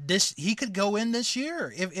 he could go in this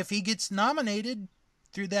year if he gets nominated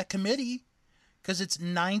through that committee, because it's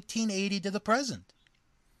 1980 to the present.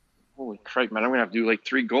 Holy crap, man. I'm going to have to do like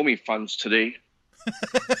 3 Gomi funds today.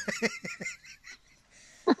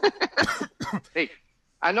 Hey,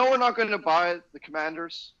 I know we're not going to buy the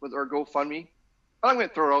Commanders with our GoFundMe, but I'm going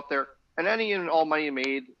to throw it out there. And any and all money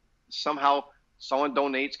made, somehow someone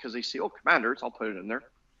donates because they see, Commanders, I'll put it in there.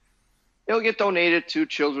 It'll get donated to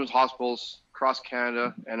children's hospitals across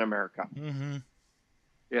Canada and America. Mm-hmm.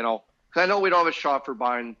 Because I know we don't have a shot for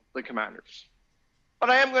buying the Commanders. But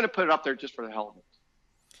I am going to put it up there just for the hell of it.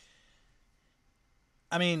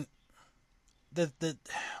 I mean,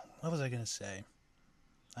 what was I going to say?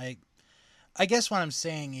 I guess what I'm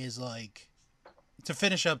saying is, like, to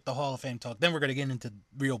finish up the Hall of Fame talk, then we're going to get into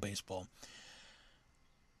real baseball.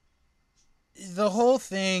 The whole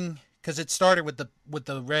thing, because it started with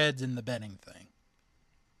the Reds and the betting thing.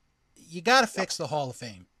 You got to fix the Hall of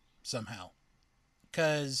Fame somehow,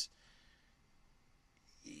 because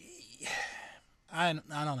I don't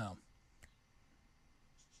know.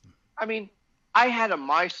 I mean, I had a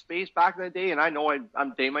MySpace back in the day, and I know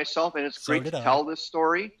I'm dating myself, and it's great to tell this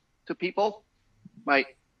story to people.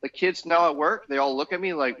 The kids now at work, they all look at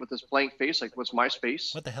me like with this blank face, like, what's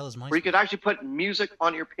MySpace? What the hell is MySpace? Where you could actually put music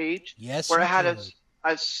on your page. Yes, where I had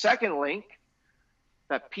a second link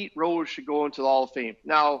that Pete Rose should go into the Hall of Fame.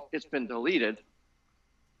 Now, it's been deleted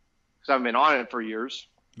because I've been on it for years.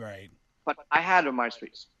 Right. But I had a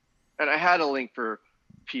MySpace, and I had a link for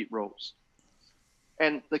Pete Rose.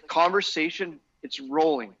 And the conversation, it's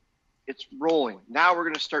rolling. It's rolling. Now we're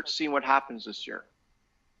going to start seeing what happens this year.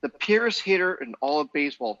 The purest hitter in all of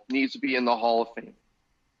baseball needs to be in the Hall of Fame. As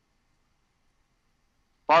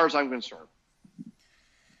far as I'm concerned.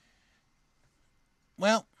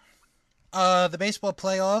 Well, the baseball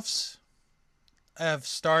playoffs have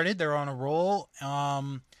started. They're on a roll.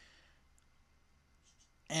 And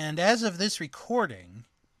as of this recording,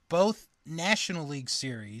 both National League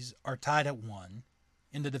series are tied at 1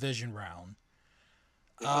 in the division round.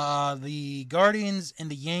 The Guardians and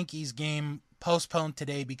the Yankees game postponed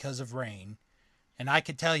today because of rain. And I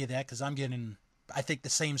can tell you that because I'm getting, I think, the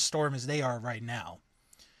same storm as they are right now.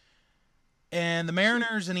 And the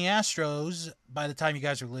Mariners and the Astros, by the time you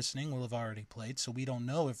guys are listening, will have already played. So we don't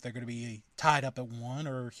know if they're going to be tied up at 1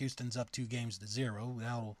 or Houston's up 2-0.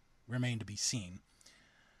 That'll remain to be seen.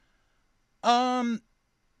 I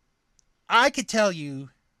could tell you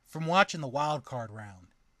from watching the wild card round,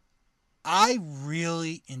 I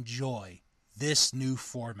really enjoy this new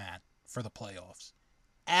format for the playoffs.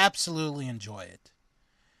 Absolutely enjoy it.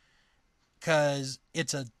 Because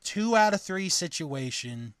it's a 2 out of 3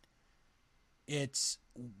 situation. It's,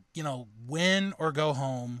 win or go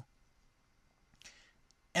home.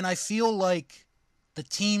 And I feel like the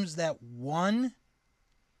teams that won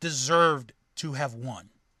deserved to have won.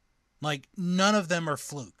 Like, none of them are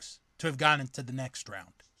flukes to have gotten into the next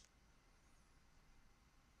round.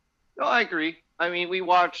 No, I agree. I mean, we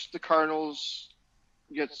watched the Cardinals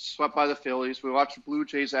get swept by the Phillies. We watched the Blue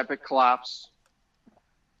Jays' epic collapse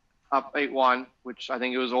up 8-1, which I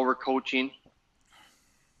think it was overcoaching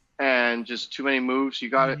and just too many moves. You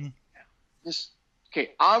got it.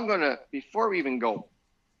 Okay, I'm going to, before we even go,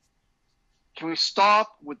 can we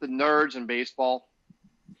stop with the nerds in baseball?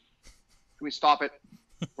 Can we stop it?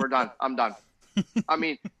 We're done. I'm done. I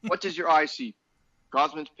mean, what does your eye see?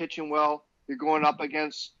 Gosman's pitching well. You're going up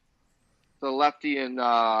against the lefty in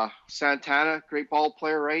Santana, great ball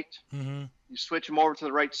player, right? Mm-hmm. You switch him over to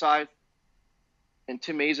the right side, and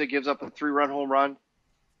Tim Meza gives up a 3-run home run.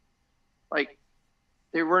 Like,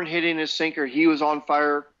 they weren't hitting his sinker. He was on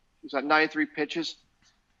fire. He was at 93 pitches.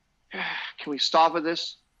 Can we stop with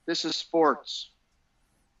this? This is sports.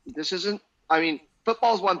 This isn't – I mean,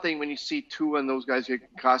 football is one thing when you see Tua and those guys get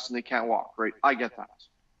concussed and they can't walk, right? I get that.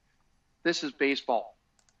 This is baseball.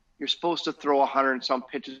 you're supposed to throw 100 and some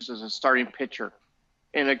pitches as a starting pitcher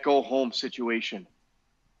in a go-home situation.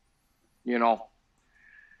 You know,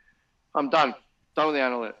 I'm done. Done with the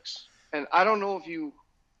analytics. And I don't know if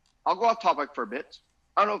I'll go off topic for a bit.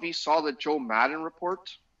 I don't know if you saw the Joe Madden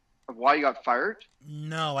report of why he got fired.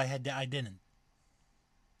 No, I didn't.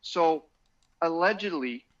 So,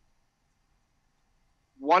 allegedly,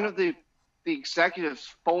 one of the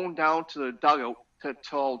executives phoned down to the dugout to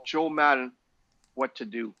tell Joe Madden what to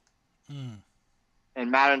do.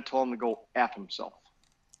 And Madden told him to go F himself.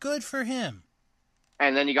 Good for him.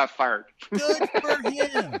 And then he got fired. Good for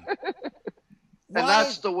him. And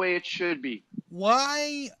that's the way it should be.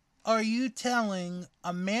 Why are you telling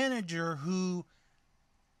a manager who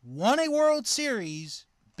won a World Series,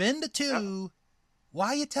 been to 2, why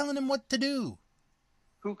are you telling him what to do?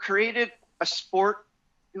 Who created a sport,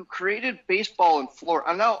 who created baseball in Florida.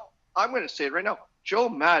 And now, I'm going to say it right now, Joe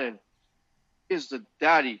Madden is the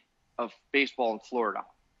daddy of baseball in Florida.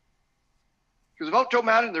 Because without Joe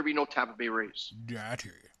Madden, there'd be no Tampa Bay Rays. Daddy.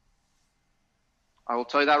 I will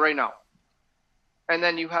tell you that right now. And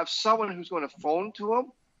then you have someone who's going to phone to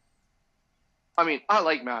him. I mean, I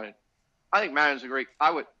like Madden. I think Madden's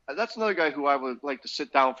that's another guy who I would like to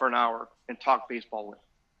sit down for an hour and talk baseball with.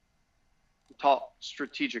 Talk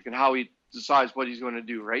strategic and how he decides what he's going to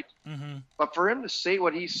do, right? Mm-hmm. But for him to say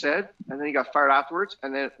what he said, and then he got fired afterwards,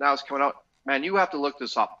 and then now it's coming out, man, you have to look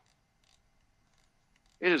this up.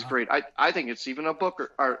 It is great. I think it's even a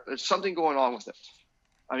book or there's something going on with it.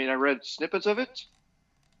 I mean, I read snippets of it.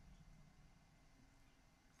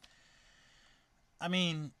 I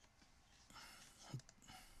mean,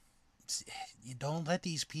 you don't let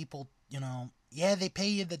these people, they pay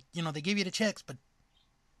you they give you the checks, but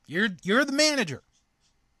you're the manager.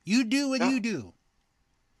 You do what you do.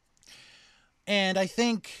 And I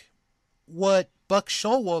think what Buck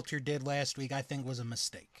Showalter did last week, I think was a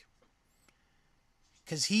mistake.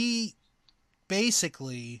 Because he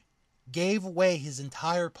basically gave away his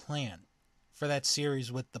entire plan for that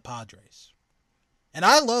series with the Padres. And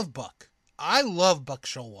I love Buck. I love Buck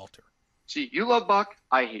Showalter. See, you love Buck.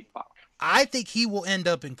 I hate Buck. I think he will end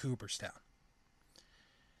up in Cooperstown.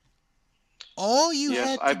 All you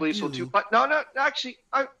had to I believe so too. But no, actually,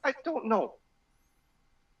 I don't know.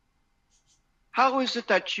 How is it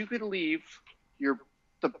that you could leave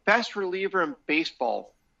the best reliever in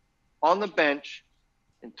baseball on the bench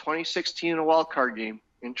in 2016 in a wild card game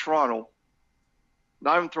in Toronto,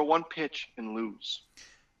 not even throw one pitch and lose?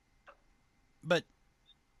 But,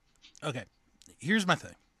 okay, here's my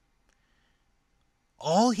thing.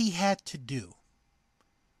 All he had to do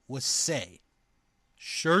was say,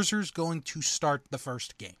 Scherzer's going to start the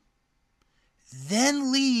first game.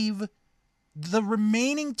 Then leave the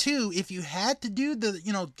remaining 2, if you had to do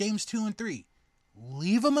the, games 2 and 3,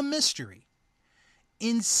 leave them a mystery.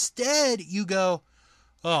 Instead, you go,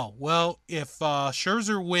 oh, well, if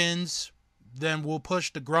Scherzer wins, then we'll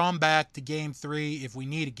push DeGrom back to game 3 if we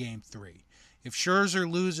need a game 3. If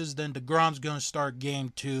Scherzer loses, then DeGrom's going to start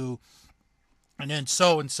game 2, and then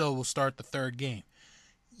so-and-so will start the third game.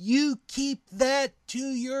 You keep that to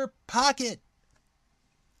your pocket.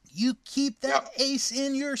 You keep that ace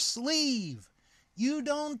in your sleeve. You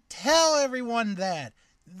don't tell everyone that.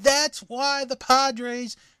 That's why the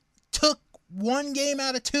Padres took 1 game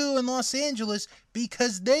out of 2 in Los Angeles,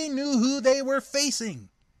 because they knew who they were facing.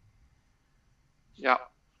 Yeah.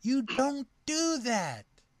 You don't do that.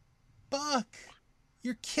 Buck,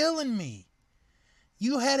 you're killing me.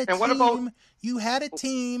 You had a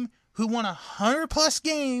team who won 100+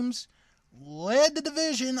 games, led the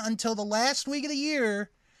division until the last week of the year,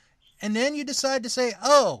 and then you decide to say,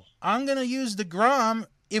 oh, I'm going to use DeGrom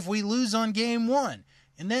if we lose on game 1.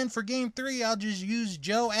 And then for game 3, I'll just use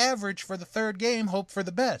Joe Average for the third game, hope for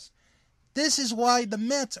the best. This is why the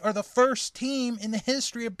Mets are the first team in the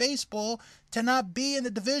history of baseball to not be in the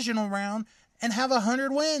divisional round and have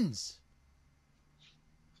 100 wins.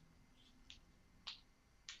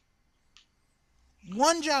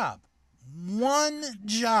 One job.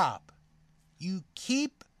 You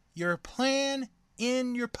keep your plan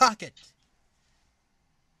in your pocket.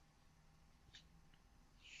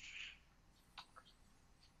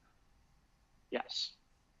 Yes.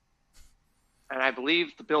 And I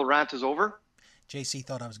believe the Bill rant is over. JC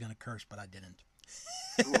thought I was going to curse, but I didn't.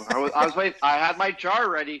 Ooh, I was waiting. I had my jar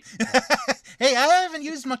ready. Hey, I haven't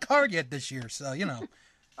used my card yet this year, so,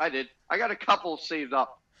 I did. I got a couple saved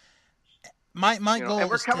up. My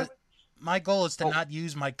goal is to not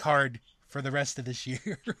use my card for the rest of this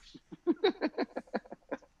year.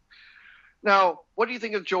 Now, what do you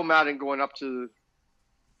think of Joe Madden going up to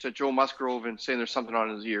Joe Musgrove and saying there's something on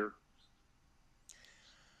his ear?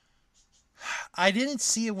 I didn't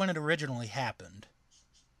see it when it originally happened,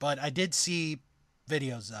 but I did see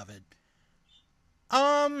videos of it.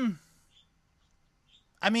 Um,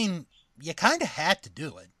 I mean, you kind of had to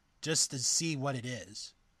do it just to see what it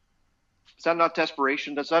is. Is that not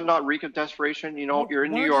desperation? Does that not reek of desperation? You know, you're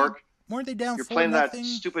in New Weren't they York, weren't they down you're four playing that nothing?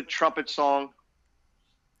 stupid trumpet song.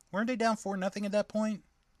 Weren't they down 4-0 at that point?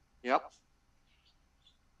 Yep.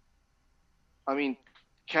 I mean,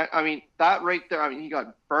 that right there. I mean, he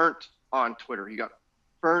got burnt on Twitter. He got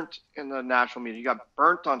burnt in the national media. He got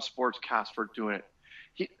burnt on Sportscast for doing it.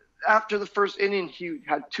 He After the first inning, he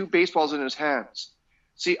had two baseballs in his hands.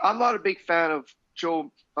 See, I'm not a big fan of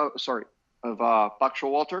Buck Showalter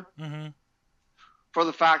Mm-hmm. for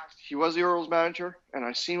the fact he was the Orioles manager, and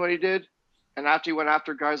I seen what he did. And after he went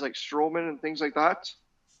after guys like Stroman and things like that,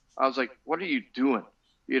 I was like, what are you doing?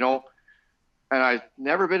 You know, and I've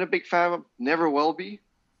never been a big fan of him, never will be.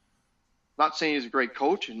 Not saying he's a great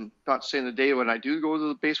coach, and not saying the day when I do go to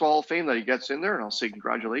the Baseball Hall of Fame that he gets in there and I'll say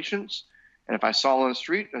congratulations. And if I saw him on the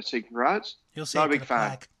street, I'd say congrats. He'll say Not a it to big the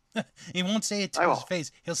fan. plaque. He won't say it to I his will.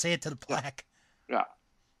 face. He'll say it to the plaque. Yeah,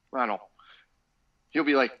 I know. He'll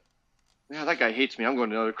be like, yeah, that guy hates me. I'm going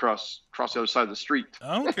to across the other side of the street.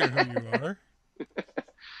 I don't care who you are.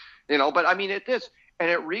 You know, but I mean, it is. And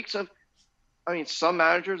it reeks of, I mean, some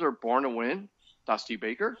managers are born to win. Dusty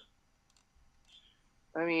Baker.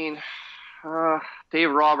 I mean, Dave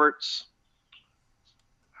Roberts.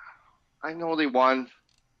 I know they won,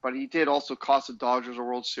 but he did also cost the Dodgers a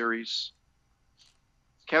World Series.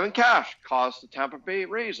 Kevin Cash cost the Tampa Bay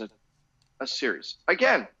Rays a series.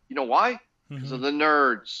 Again, you know why? Because of the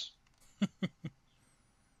nerds.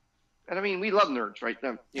 And I mean, we love nerds, right?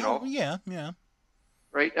 You know. Oh, yeah.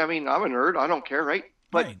 Right? I mean, I'm a nerd. I don't care, right?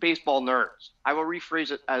 But Right. baseball nerds. I will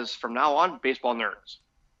rephrase it as from now on, baseball nerds.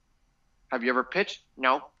 Have you ever pitched?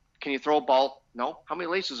 No. Can you throw a ball? No. How many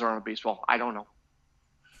laces are on a baseball? I don't know.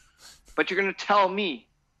 But you're going to tell me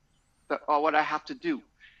what I have to do.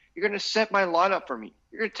 You're going to set my lineup for me.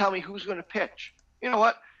 You're going to tell me who's going to pitch. You know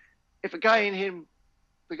what? If a guy ain't hitting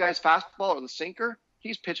the guy's fastball or the sinker,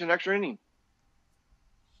 he's pitching an extra inning.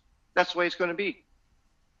 That's the way it's going to be.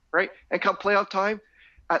 Right? And come playoff time,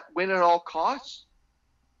 at win at all costs,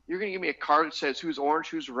 you're going to give me a card that says who's orange,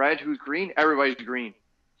 who's red, who's green. Everybody's green.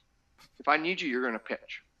 If I need you, you're going to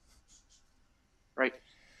pitch. Right?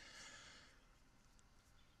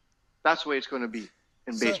 That's the way it's going to be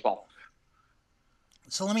in baseball.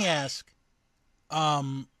 So let me ask,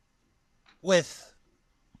 with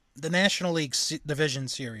the National League Division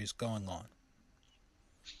Series going on,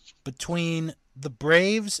 between the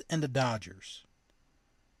Braves and the Dodgers,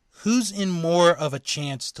 who's in more of a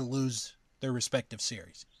chance to lose their respective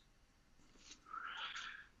series?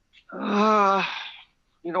 You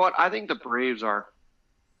know what? I think the Braves are.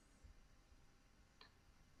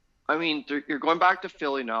 I mean, you're going back to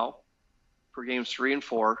Philly now for games 3 and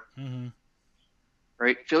 4. Mm-hmm.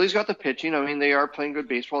 Right? Philly's got the pitching. I mean, they are playing good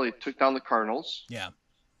baseball. They took down the Cardinals. Yeah.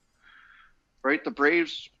 Right? The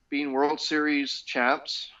Braves, being World Series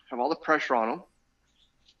champs, have all the pressure on them.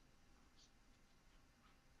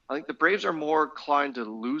 I think the Braves are more inclined to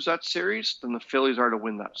lose that series than the Phillies are to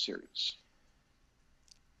win that series.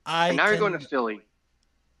 And now you're going to Philly.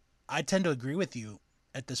 I tend to agree with you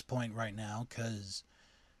at this point right now because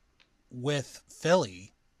with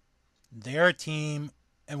Philly, they're a team,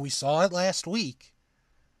 and we saw it last week,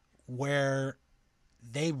 where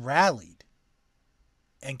they rallied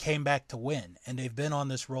and came back to win, and they've been on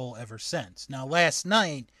this roll ever since. Now, last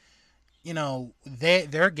night, you know,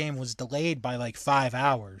 their game was delayed by like 5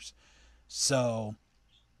 hours, so,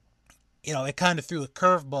 you know, it kind of threw a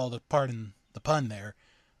curveball, to pardon the pun there,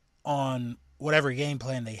 on whatever game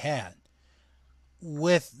plan they had.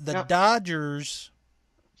 With the Dodgers,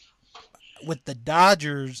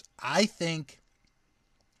 I think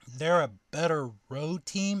they're a better road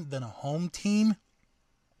team than a home team.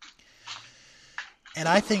 And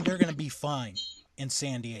I think they're going to be fine in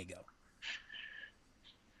San Diego.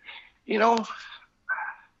 You know,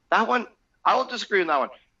 that one, I will disagree on that one.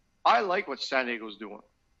 I like what San Diego's doing.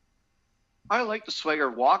 I like the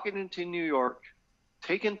swagger walking into New York,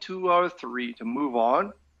 taking 2 out of 3 to move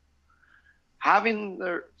on, having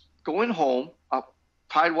their going home up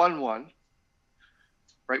tied 1-1,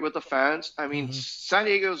 right, with the fans. I mean, San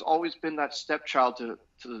Diego's always been that stepchild to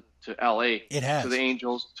LA. It has. To the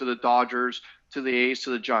Angels, to the Dodgers, to the A's, to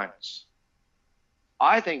the Giants.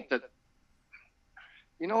 I think that,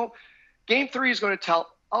 you know, Game 3 is going to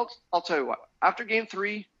tell. I'll tell you what. After Game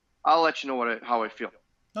 3, I'll let you know how I feel.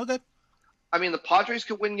 Okay. I mean, the Padres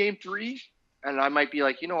could win Game 3, and I might be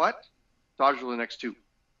like, you know what? Dodgers are the next 2.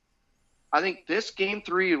 I think this Game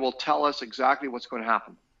 3 will tell us exactly what's going to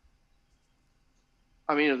happen.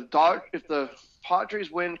 I mean, if the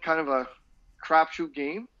Padres win kind of a crapshoot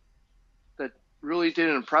game that really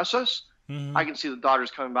didn't impress us, I can see the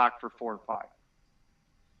Dodgers coming back for 4-5.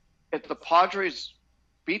 If the Padres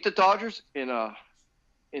beat the Dodgers in a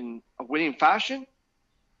winning fashion,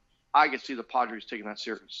 I could see the Padres taking that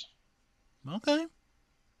series. Okay.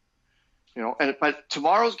 But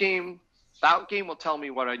tomorrow's game, that game will tell me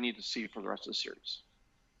what I need to see for the rest of the series.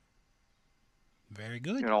 Very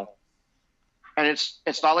good. And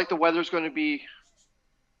it's not like the weather's going to be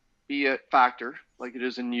a factor like it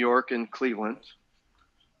is in New York and Cleveland.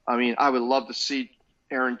 I mean, I would love to see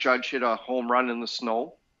Aaron Judge hit a home run in the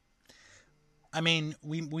snow. I mean,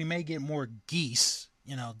 we may get more geese,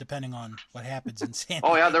 depending on what happens in San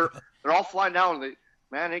Diego. Oh yeah, they're all flying down.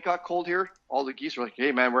 It got cold here. All the geese are like,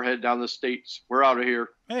 "Hey man, we're headed down the States. We're out of here."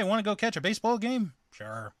 Hey, want to go catch a baseball game?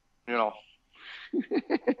 Sure.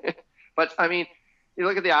 But I mean, you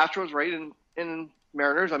look at the Astros, right, and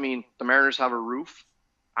Mariners. I mean, the Mariners have a roof.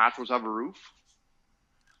 Astros have a roof.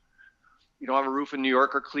 You don't have a roof in New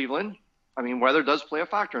York or Cleveland. I mean, weather does play a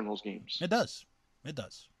factor in those games. It does.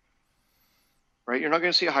 Right? You're not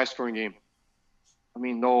going to see a high-scoring game. I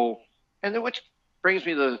mean, no. And then which brings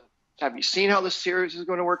me to, have you seen how the series is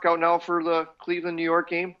going to work out now for the Cleveland-New York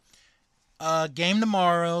game? Game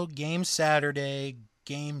tomorrow, game Saturday,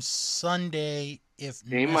 game Sunday if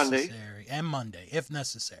game necessary. And Monday if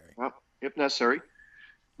necessary. Well, if necessary.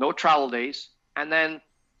 No travel days. And then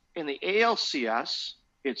in the ALCS,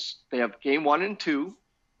 they have game 1 and 2,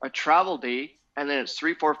 a travel day, and then it's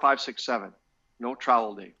 3, 4, 5, 6, 7. No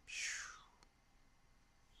travel day.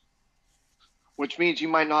 Which means you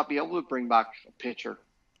might not be able to bring back a pitcher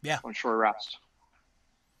on short rest.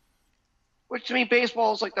 Which to me,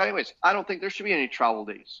 baseball is like that anyways. I don't think there should be any travel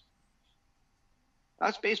days.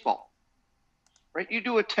 That's baseball. Right? You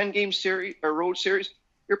do a 10-game series, a road series,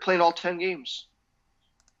 you're playing all 10 games.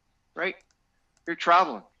 Right? You're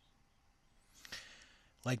traveling.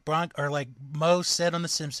 Like Mo said on The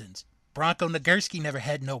Simpsons, Bronco Nagurski never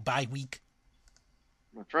had no bye week.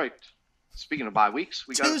 That's right. Speaking of bye weeks,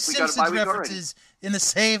 we got a Simpsons bye week references already. In the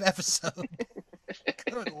same episode.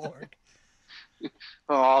 Good Lord.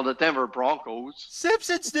 Oh, the Denver Broncos.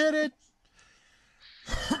 Simpsons did it.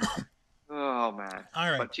 Oh man.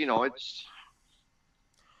 All right. But it's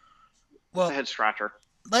a head scratcher.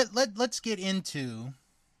 Let's get into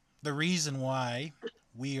the reason why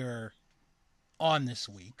we are on this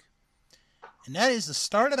week. And that is the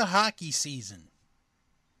start of the hockey season.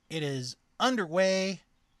 It is underway.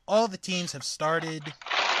 All the teams have started.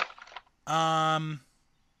 Not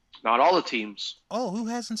all the teams. Oh, who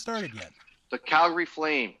hasn't started yet? The Calgary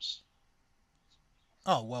Flames.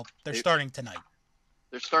 Oh, well, they're starting tonight.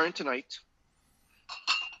 They're starting tonight.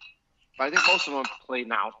 But I think most of them play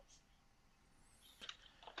now.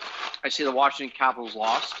 I see the Washington Capitals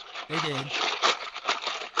lost. They did.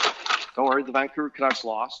 Don't worry, the Vancouver Canucks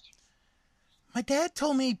lost. My dad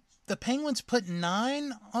told me the Penguins put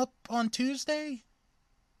 9 up on Tuesday.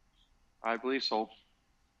 I believe so.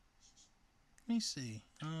 Let me see.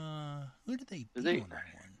 Who did they beat on that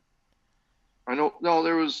one? I know. No,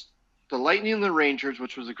 there was the Lightning and the Rangers,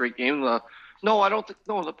 which was a great game. I don't think.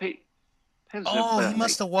 No, the Pens didn't play he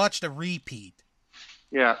must have watched a repeat.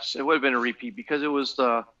 Yes, it would have been a repeat because it was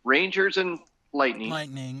the Rangers and Lightning.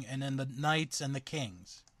 Lightning, and then the Knights and the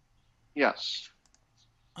Kings. Yes.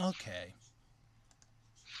 Okay.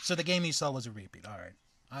 So the game you saw was a repeat. All right.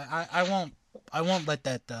 I won't let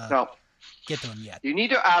that get to him yet. You need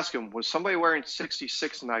to ask him, was somebody wearing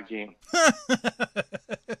 66 in that game?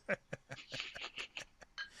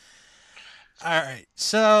 All right.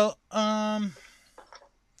 So, I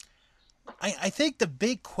think the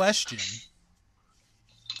big question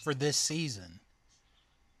for this season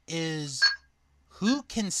is who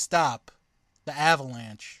can stop the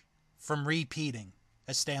Avalanche from repeating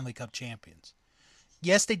as Stanley Cup champions.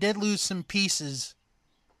 Yes, they did lose some pieces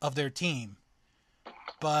of their team,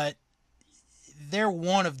 but they're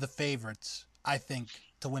one of the favorites, I think,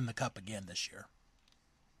 to win the Cup again this year.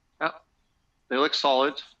 Yeah, they look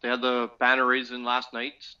solid. They had the banner raising last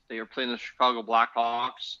night. They are playing the Chicago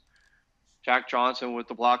Blackhawks. Jack Johnson with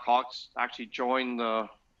the Blackhawks actually joined the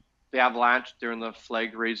Avalanche during the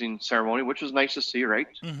flag raising ceremony, which was nice to see, right?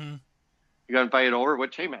 Mm-hmm. You got invited over,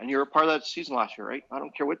 which, hey man, you were a part of that season last year, right? I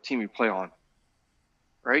don't care what team you play on,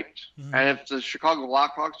 right? Mm-hmm. And if the Chicago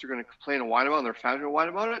Blackhawks are going to complain and whine about it, and their fans are going to whine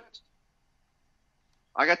about it,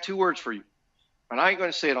 I got 2 words for you, and I ain't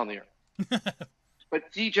going to say it on the air.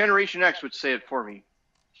 But D-Generation X would say it for me,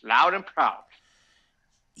 loud and proud.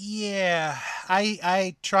 Yeah,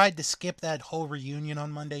 I tried to skip that whole reunion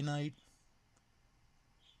on Monday night.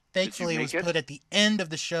 Did you Thankfully, it was make it? put at the end of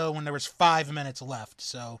the show when there was 5 minutes left.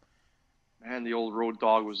 So Man, the old road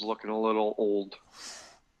dog was looking a little old.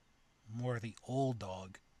 more of the old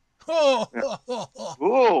dog. Oh, Yeah.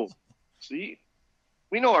 Whoa. See,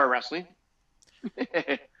 we know our wrestling.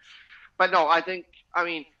 But no, I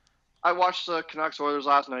mean, I watched the Canucks Oilers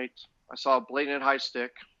last night. I saw a blatant high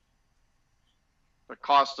stick that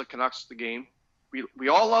cost the Canucks the game. We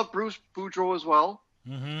all love Bruce Boudreau as well.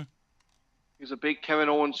 Mm-hmm. He's a big Kevin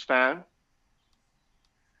Owens fan.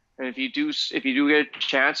 And if you do get a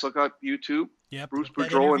chance, look up YouTube. Yep. Bruce Look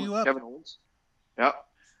that Boudreau and interview up. Kevin Owens. Yeah,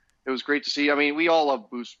 it was great to see. I mean, we all love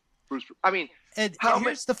Bruce. I mean, And how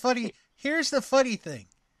here's the funny thing.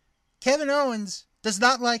 Kevin Owens does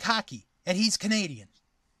not like hockey, and he's Canadian.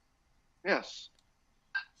 Yes.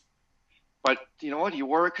 But you know what? He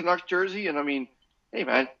wore a Canucks jersey, and I mean, hey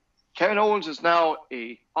man, Kevin Owens is now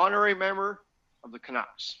a honorary member of the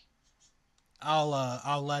Canucks.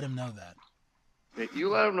 I'll let him know that. Okay, you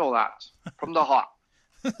let him know that from the Hawk.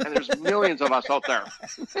 And there's millions of us out there.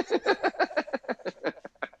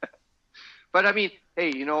 But I mean,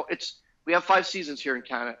 hey, you know, we have 5 seasons here in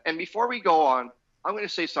Canada. And before we go on, I'm going to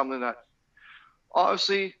say something that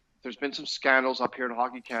obviously there's been some scandals up here in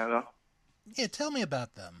Hockey Canada. Yeah, tell me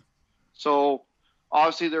about them. So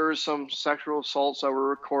obviously there were some sexual assaults that were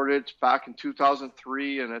recorded back in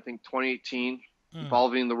 2003 and I think 2018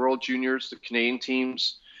 involving the World Juniors, the Canadian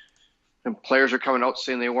teams. And players are coming out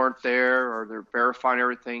saying they weren't there or they're verifying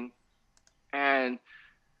everything. And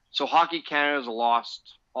so Hockey Canada has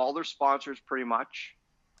lost all their sponsors pretty much.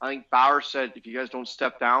 I think Bauer said, if you guys don't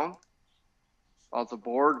step down off the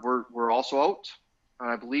board, we're also out. And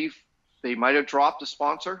I believe they might have dropped a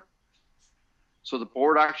sponsor. So the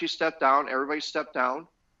board actually stepped down. Everybody stepped down.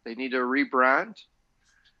 They need to rebrand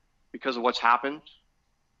because of what's happened.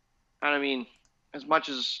 And I mean, as much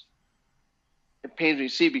as it pains me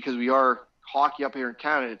to see because we are hockey up here in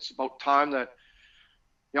Canada, it's about time that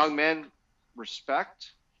young men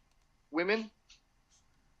respect women.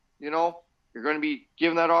 You know, you're going to be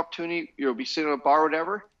given that opportunity. You'll be sitting at a bar or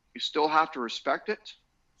whatever. You still have to respect it.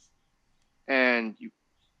 And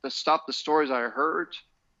to stop the stories I heard,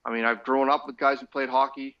 I mean, I've grown up with guys who played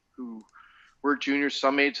hockey who were juniors.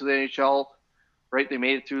 Some made it to the NHL, right? They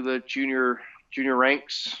made it through the junior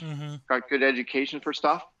ranks, got good education for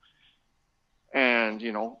stuff. And,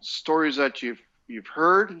 you know, stories that you've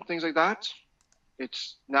heard and things like that,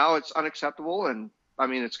 it's unacceptable. And I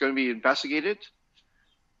mean, it's going to be investigated,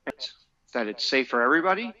 that it's safe for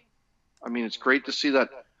everybody. I mean, it's great to see that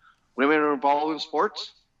women are involved in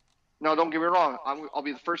sports. Now, don't get me wrong. I'll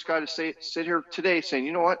be the first guy to sit here today saying,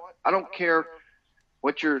 you know what? I don't care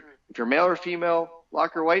if you're male or female,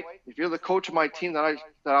 black or white. If you're the coach of my team that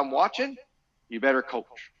I'm watching, you better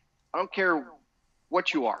coach. I don't care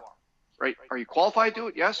what you are. Right? Are you qualified to do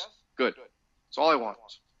it? Yes? Good. That's all I want.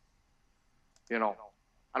 You know,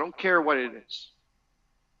 I don't care what it is.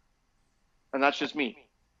 And that's just me.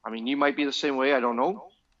 I mean, you might be the same way. I don't know.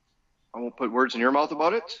 I won't put words in your mouth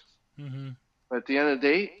about it. But at the end of the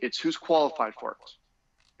day, it's who's qualified for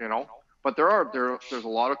it. You know? But there's a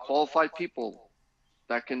lot of qualified people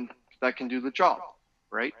that can do the job.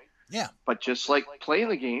 Right? Yeah. But just like playing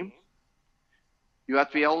the game, you have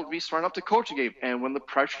to be able to be smart enough to coach a game. And when the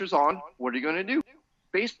pressure's on, what are you going to do?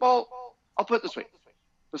 Baseball, I'll put it this way.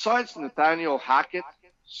 Besides Nathaniel Hackett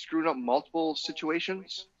screwing up multiple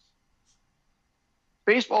situations,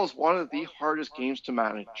 baseball is one of the hardest games to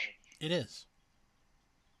manage. It is.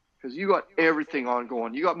 Because you got everything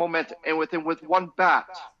ongoing. You got momentum. And with one bat,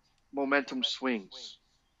 momentum swings.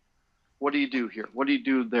 What do you do here? What do you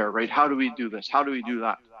do there, right? How do we do this? How do we do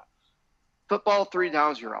that? Football, 3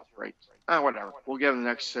 downs, you're out, right? Whatever. We'll get in the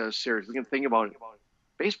next series. We can think about it.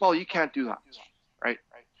 Baseball, you can't do that, right?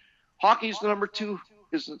 Hockey's the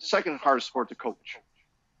is the second hardest sport to coach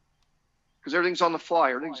because everything's on the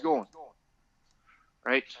fly, everything's going,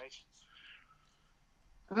 right?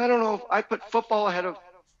 And I don't know if I put football ahead of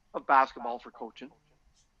basketball for coaching,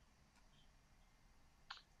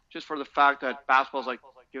 just for the fact that basketball's like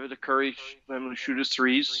give it to Curry, let him shoot his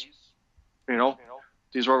threes. You know,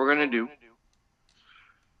 these are what we're going to do.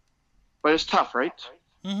 But it's tough, right?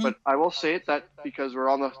 But I will say it that because we're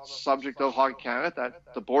on the subject of Hockey Canada,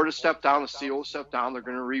 that the board has stepped down, the CEO has stepped down, they're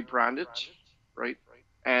going to rebrand it, right?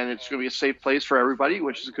 And it's going to be a safe place for everybody,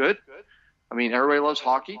 which is good. I mean, everybody loves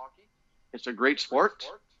hockey. It's a great sport.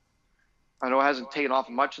 I know it hasn't taken off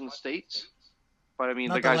much in the States, but I mean,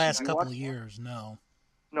 Not the guys last who do couple watch, of years, no.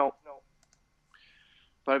 No.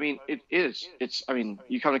 But I mean, it is. I mean,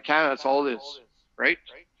 you come to Canada, that's all it is, right?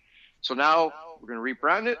 So now we're going to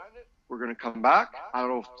rebrand it. We're going to come back. I don't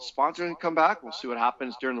know if the sponsors can come back. We'll see what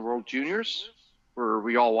happens during the World Juniors. where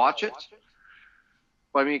we all watch it.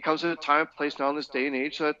 But I mean, it comes at a time and place now in this day and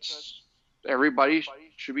age that everybody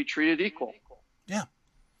should be treated equal. Yeah.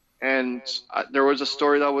 And there was a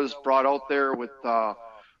story that was brought out there with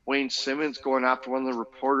Wayne Simmons going after one of the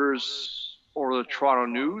reporters over the Toronto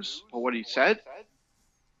News for what he said.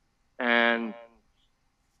 And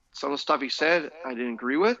some of the stuff he said, I didn't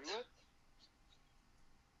agree with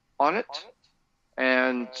on it.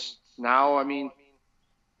 And now, I mean,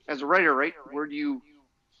 as a writer, right? What do you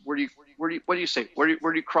say? Where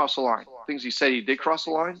do you cross the line? Things he said he did cross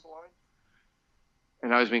the line,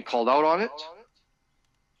 and now he's being called out on it,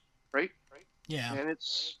 right? Yeah. And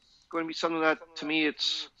it's going to be something that, to me,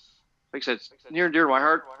 it's like I said, it's near and dear to my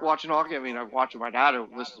heart watching hockey. I mean, I've watched with my dad. I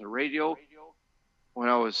listened to the radio when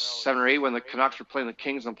I was 7 or 8 when the Canucks were playing the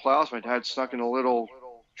Kings in the playoffs. My dad snuck in a little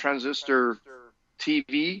transistor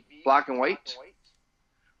TV, black and white,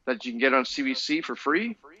 that you can get on CBC for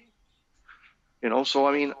free. You know, so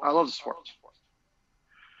I mean, I love the sport.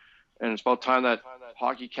 And it's about time that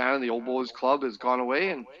Hockey Canada, the Old Boys Club, has gone away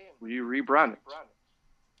and we rebrand it.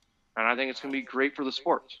 And I think it's going to be great for the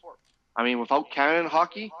sport. I mean, without Canada and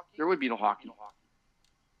hockey, there would be no hockey.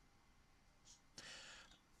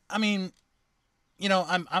 I mean, you know,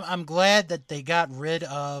 I'm glad that they got rid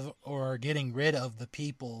of or are getting rid of the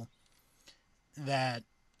people that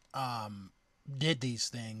did these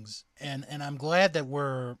things, and I'm glad that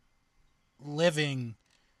we're living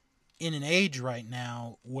in an age right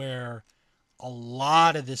now where a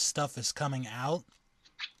lot of this stuff is coming out,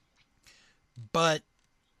 but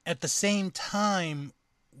at the same time,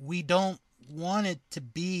 we don't want it to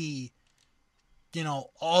be, you know,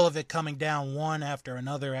 all of it coming down one after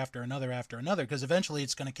another, because eventually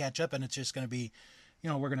it's going to catch up and it's just going to be, you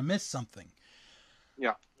know, we're going to miss something.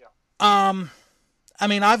 Yeah. I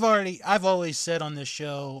mean, I've always said on this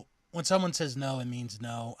show, when someone says no, it means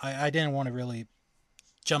no. I didn't want to really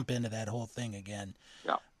jump into that whole thing again.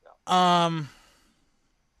 Yeah.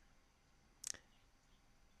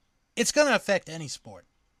 It's going to affect any sport.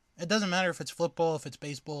 It doesn't matter if it's football, if it's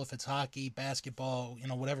baseball, if it's hockey, basketball, you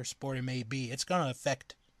know, whatever sport it may be. It's going to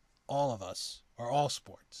affect all of us, or all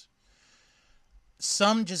sports.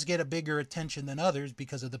 Some just get a bigger attention than others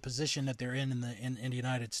because of the position that they're in the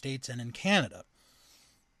United States and in Canada.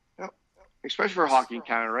 Yeah. Especially for hockey in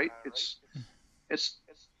Canada, right? It's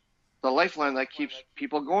the lifeline that keeps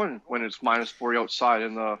people going when it's -40 outside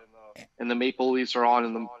and the Maple Leafs are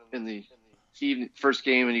on in the evening, first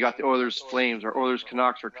game, and you got the Oilers Flames or Oilers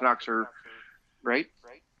Canucks or Canucks are right.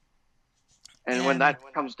 And when that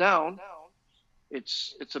comes down,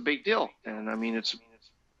 it's a big deal. And I mean, it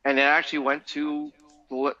actually went to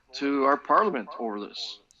our Parliament over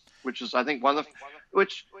this, which is, I think,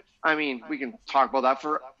 which I mean, we can talk about that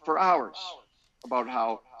for hours about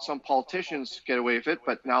how some politicians get away with it,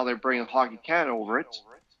 but now they're bringing Hockey Canada over it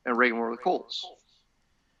and raking over the coals.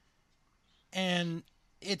 And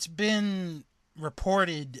it's been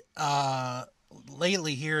reported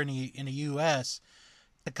lately here in the U.S.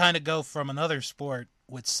 to kind of go from another sport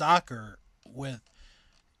with soccer, with,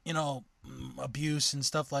 you know, abuse and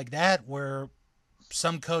stuff like that, where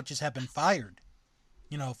some coaches have been fired,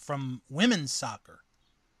 you know, from women's soccer.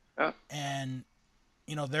 Yeah. And,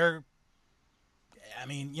 you know, they're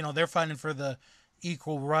fighting for the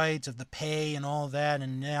equal rights of the pay and all that,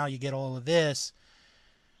 and now you get all of this.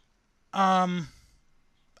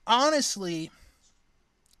 Honestly,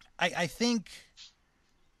 I think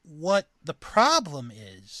what the problem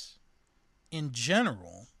is, in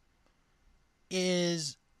general,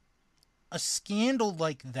 is a scandal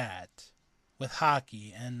like that with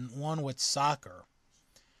hockey and one with soccer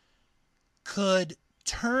could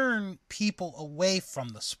turn people away from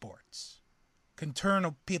the sports, can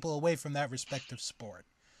turn people away from that respective sport.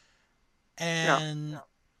 And,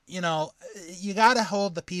 you know, you got to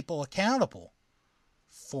hold the people accountable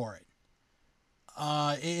for it.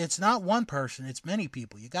 It's not one person, it's many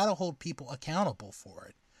people. You got to hold people accountable for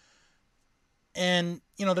it. And,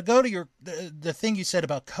 you know, to go to the thing you said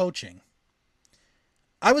about coaching,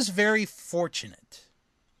 I was very fortunate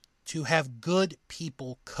to have good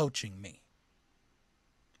people coaching me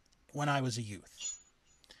when I was a youth.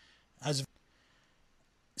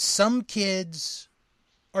 Some kids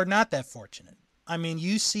are not that fortunate. I mean,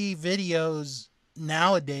 you see videos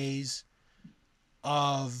nowadays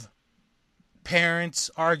of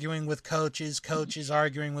parents arguing with coaches, coaches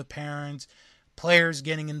arguing with parents, players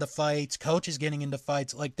getting into fights, coaches getting into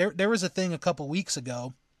fights. Like there was a thing a couple weeks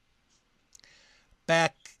ago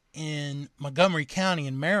back in Montgomery County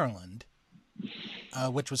in Maryland,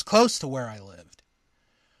 which was close to where I lived,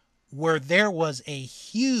 where there was a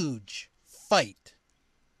huge fight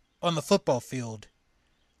on the football field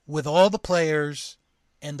with all the players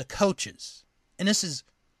and the coaches. And this is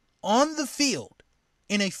on the field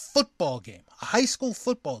in a football game, a high school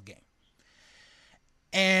football game.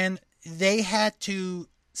 And they had to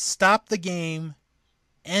stop the game,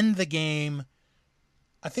 end the game.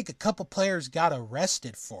 I think a couple players got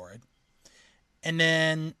arrested for it. And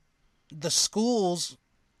then the schools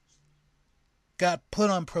got put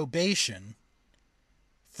on probation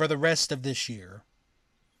for the rest of this year.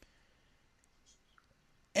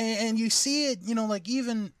 And you see it, like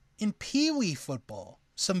even in Pee Wee football,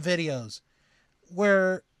 some videos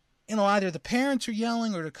where, either the parents are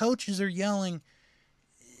yelling or the coaches are yelling.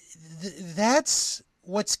 That's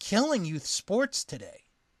what's killing youth sports today.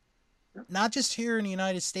 Not just here in the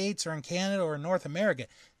United States or in Canada or in North America.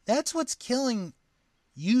 That's what's killing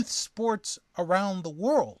youth sports around the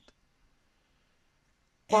world.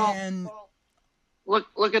 And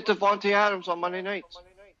look at Devontae Adams on Monday nights.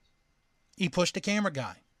 He pushed the camera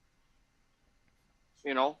guy.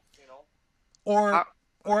 Or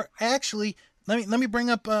actually, let me bring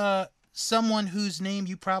up someone whose name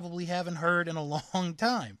you probably haven't heard in a long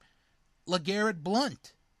time. LeGarrette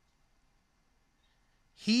Blount.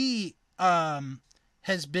 He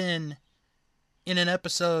has been in an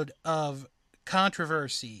episode of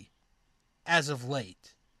controversy as of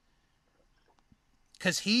late.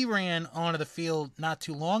 Because he ran onto the field not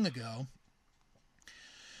too long ago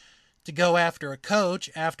to go after a coach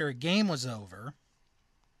after a game was over.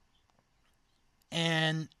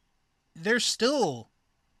 And they're still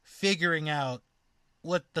figuring out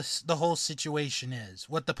what the whole situation is,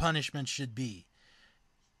 what the punishment should be.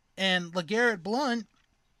 And LeGarrette Blount,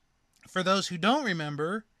 for those who don't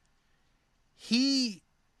remember, he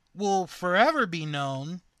will forever be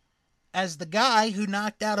known as the guy who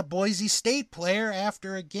knocked out a Boise State player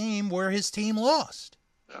after a game where his team lost.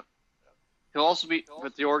 Yeah. He'll also be,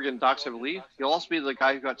 with the Oregon Ducks, I believe, he'll also be the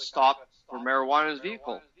guy who got stopped for marijuana in his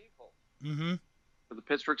vehicle. Mm-hmm. For the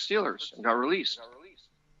Pittsburgh Steelers and got released.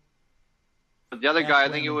 But the other guy, I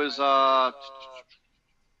think it was,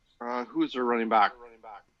 who's their running back?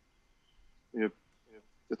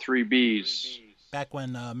 The three Bs. Back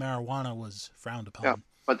when marijuana was frowned upon. Yeah,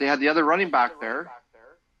 but they had the other running back there.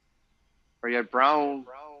 Or you had Brown,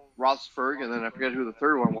 Roethlisberger, and then I forget who the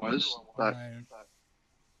third one was. But,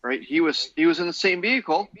 right, he was in the same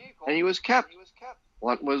vehicle, and he was kept.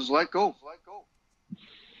 Was let go.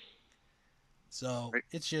 So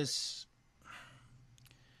it's just.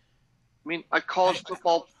 I mean, a college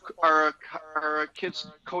football, our kid's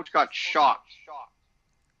coach got shot.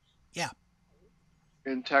 Yeah.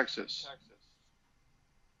 In Texas.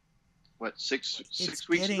 What, six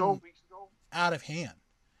weeks ago? Out of hand.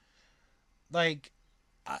 Like,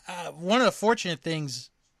 one of the fortunate things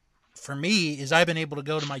for me is I've been able to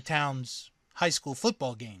go to my town's high school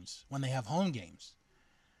football games when they have home games.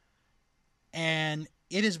 And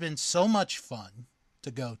it has been so much fun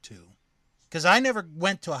to go to. Because I never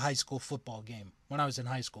went to a high school football game when I was in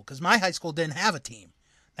high school. Because my high school didn't have a team.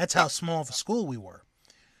 That's how small of a school we were.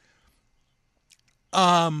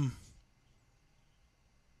 I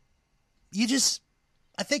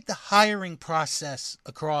think the hiring process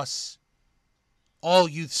across all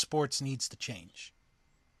youth sports needs to change.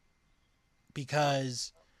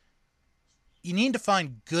 Because you need to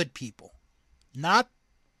find good people. Not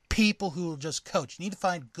people who will just coach. You need to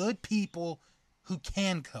find good people who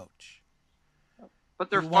can coach. But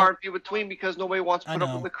they're far and few between because nobody wants to put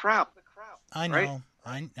up with the crap. I know.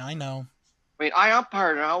 Right? I know. I mean, I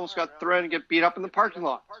umpired and I almost got thrown and get beat up in the parking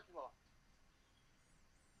lot.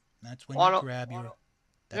 That's when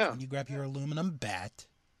you grab your aluminum bat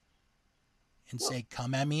and say,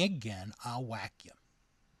 "Come at me again, I'll whack you."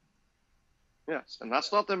 Yes, and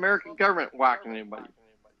that's not the American government whacking anybody.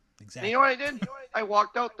 Exactly. And you know what I did? I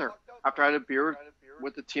walked out there after I had a beer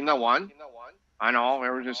with the team that won. I know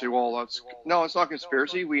everyone's gonna say, "Well, it's not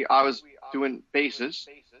conspiracy." I was doing bases.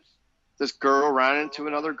 This girl ran into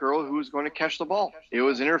another girl who was going to catch the ball. It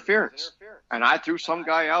was interference, and I threw some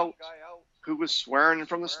guy out who was swearing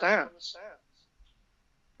from the stands.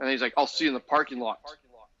 And he's like, "I'll see you in the parking lot."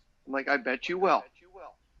 I'm like, "I bet you will."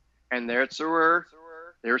 And there they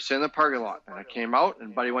were sitting in the parking lot, and I came out,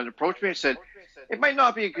 and Buddy went to approach me and said, "It might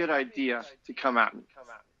not be a good idea to come at me."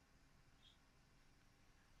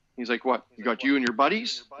 He's like, "What? You got you and your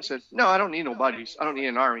buddies?" I said, "No, I don't need no buddies. I don't need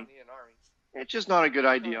an army. It's just not a good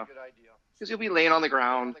idea. Because you'll be laying on the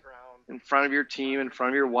ground in front of your team, in front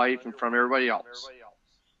of your wife, in front of everybody else.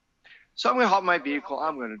 So I'm going to hop in my vehicle.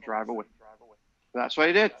 I'm going to drive away." That's what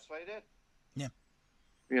I did. Yeah.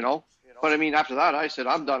 But I mean, after that, I said,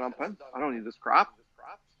 "I'm done umping. I don't need this crap."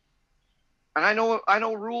 And I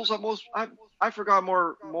know rules that I forgot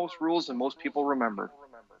most rules than most people remember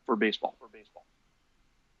for baseball.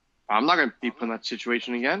 I'm not going to be put in that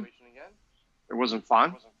situation again. It wasn't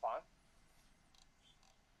fun.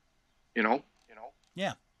 You know?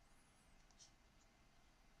 Yeah.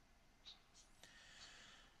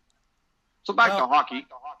 So back to hockey.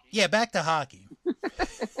 Yeah, back to hockey.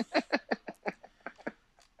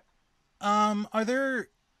 Are there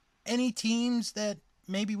any teams that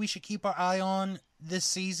maybe we should keep our eye on this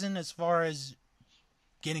season as far as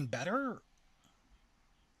getting better?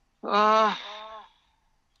 I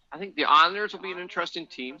think the Islanders will be an interesting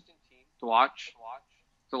team to watch.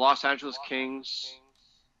 The Los Angeles Kings.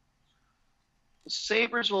 The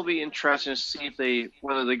Sabres will be interesting to see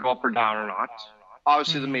whether they go up or down or not.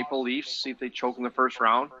 Obviously, the Maple Leafs, see if they choke in the first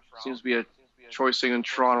round. Seems to be a choice thing in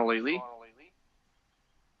Toronto lately.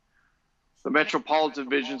 The Metropolitan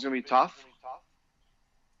Division is going to be tough.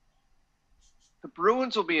 The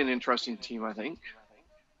Bruins will be an interesting team, I think.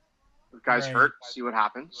 The guys hurt, see what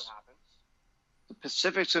happens. The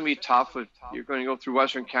Pacific's going to be tough. You're going to go through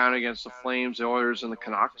Western Canada against the Flames, the Oilers, and the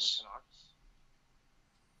Canucks.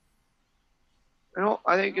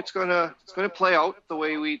 I think it's going to play out the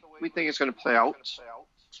way we think it's going to play out.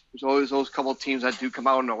 There's always those couple of teams that do come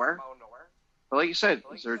out of nowhere. But like you said,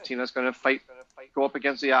 is there a team that's going to go up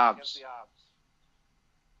against the Avs?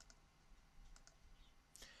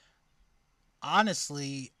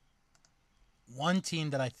 Honestly, one team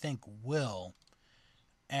that I think will,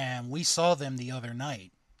 and we saw them the other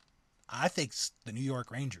night, I think it's the New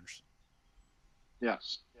York Rangers.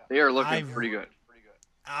 Yes, they are looking pretty good.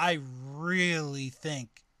 I really think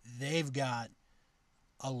they've got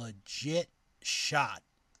a legit shot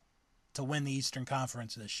to win the Eastern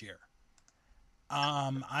Conference this year.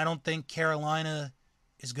 I don't think Carolina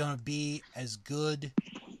is going to be as good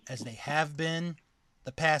as they have been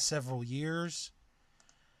the past several years.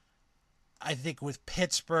 I think with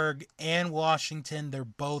Pittsburgh and Washington, they're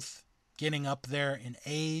both getting up there in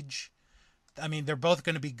age. I mean, they're both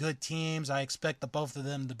going to be good teams. I expect the both of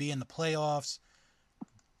them to be in the playoffs.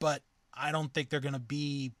 But I don't think they're going to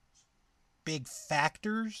be big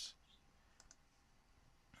factors.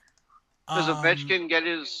 Does Ovechkin get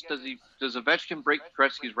does Ovechkin break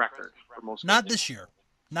Gretzky's record for most? Not this year.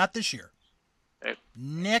 Not this year. Okay.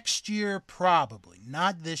 Next year, probably.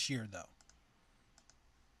 Not this year, though.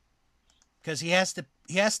 Because he has to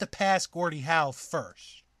pass Gordie Howe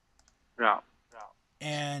first. Yeah.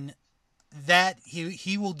 And that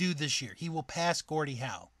he will do this year. He will pass Gordie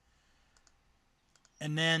Howe.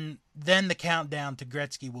 And then the countdown to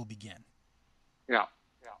Gretzky will begin. Yeah.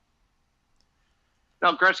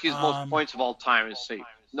 Now Gretzky's most points of all time is safe.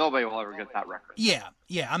 Nobody will ever get that record. Yeah.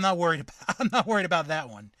 I'm not worried about that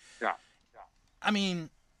one. Yeah. I mean,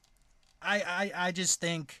 I just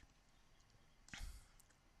think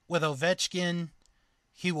with Ovechkin,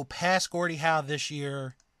 he will pass Gordie Howe this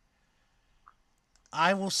year.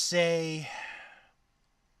 I will say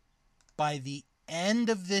by the end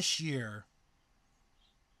of this year,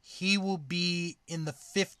 he will be in the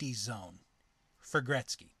 50 zone for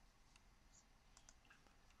Gretzky.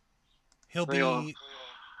 He'll be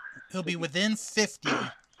within 50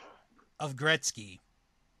 of Gretzky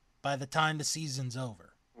by the time the season's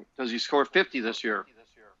over. Does he score 50 this year?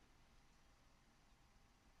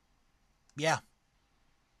 Yeah.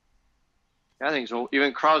 I think so.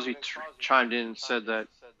 Even Crosby chimed in and said that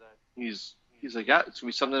he's like, yeah, it's going to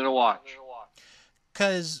be something to watch.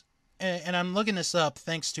 Because, and I'm looking this up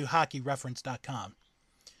thanks to hockeyreference.com.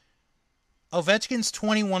 Ovechkin's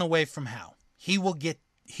 21 away from Howe. He will get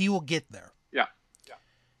there. Yeah.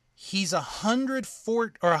 He's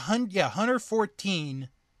 114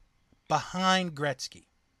 behind Gretzky.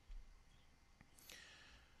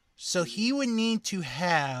 So he would need to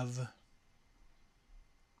have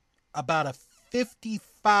about a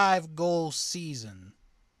 55 goal season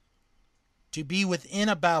to be within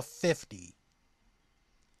about 50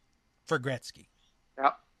 for Gretzky.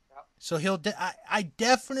 Yeah. So I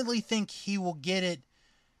definitely think he will get it,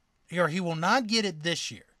 or he will not get it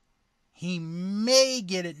this year. He may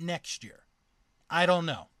get it next year. I don't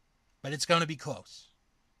know, but it's going to be close.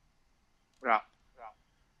 Yeah.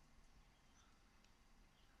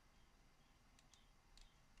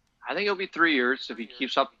 I think it'll be 3 years if he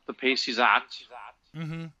keeps up the pace he's at.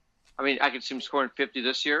 Mm-hmm. I mean, I could see him scoring 50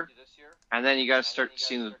 this year, and then you got to start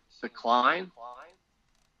seeing the decline.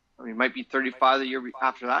 I mean, it might be 35 the year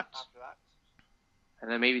after that, and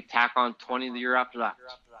then maybe tack on 20 the year after that.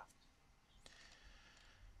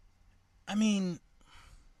 I mean,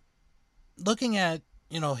 looking at,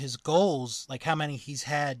 his goals, like how many he's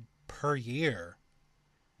had per year,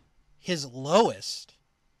 his lowest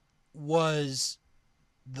was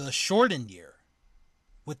the shortened year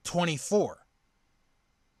with 24.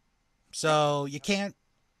 So you can't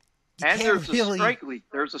And there's a really, strike league.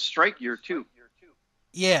 There's a strike year too.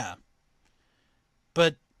 yeah.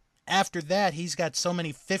 But after that, he's got so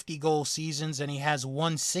many 50-goal seasons, and he has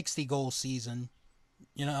one 60-goal season.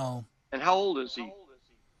 You know, And how old is he?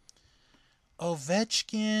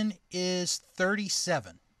 Ovechkin is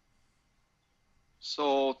 37.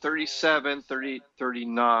 So 37, 30,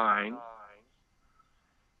 39.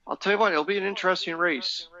 I'll tell you what, it'll be an interesting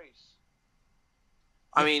race.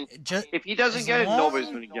 I mean, if he doesn't get it, nobody's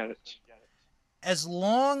going to get it. As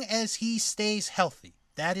long as he stays healthy,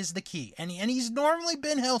 that is the key. And he's normally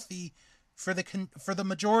been healthy for the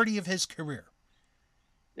majority of his career.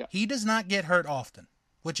 Yeah. He does not get hurt often,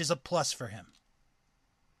 which is a plus for him.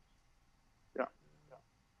 Yeah.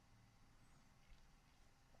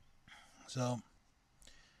 So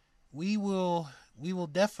we will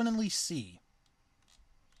definitely see.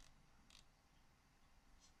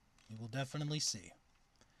 We will definitely see.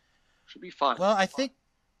 Should be fun. Well, I think.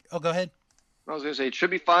 Oh, go ahead. I was going to say, it should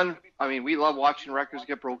be fun. I mean, we love watching records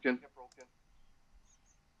get broken.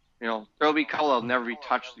 You know, there'll be a couple that'll never be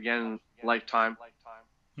touched again in lifetime.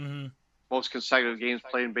 Mm-hmm. Most consecutive games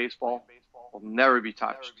played in baseball will never be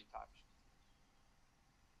touched,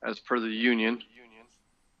 as per the union.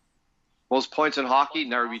 Most points in hockey,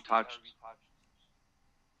 never be touched.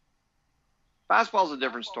 Basketball's a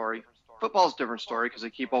different story. Football's a different story because they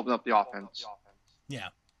keep opening up the offense. Yeah.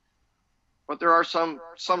 But there are some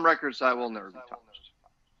records that will never be touched.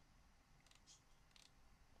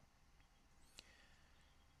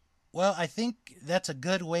 Well, I think that's a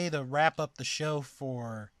good way to wrap up the show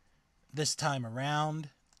for this time around.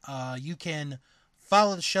 You can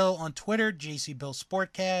follow the show on Twitter, JC Bill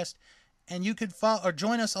Sportcast, and you could follow or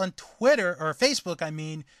join us on Twitter or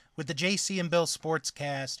Facebook, with the JC and Bill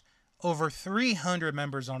Sportscast. Over 300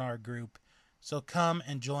 members on our group, so come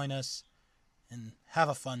and join us and have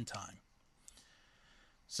a fun time.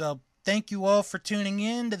 So thank you all for tuning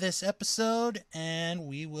in to this episode, and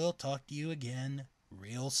we will talk to you again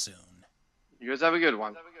real soon. You guys have a good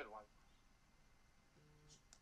one.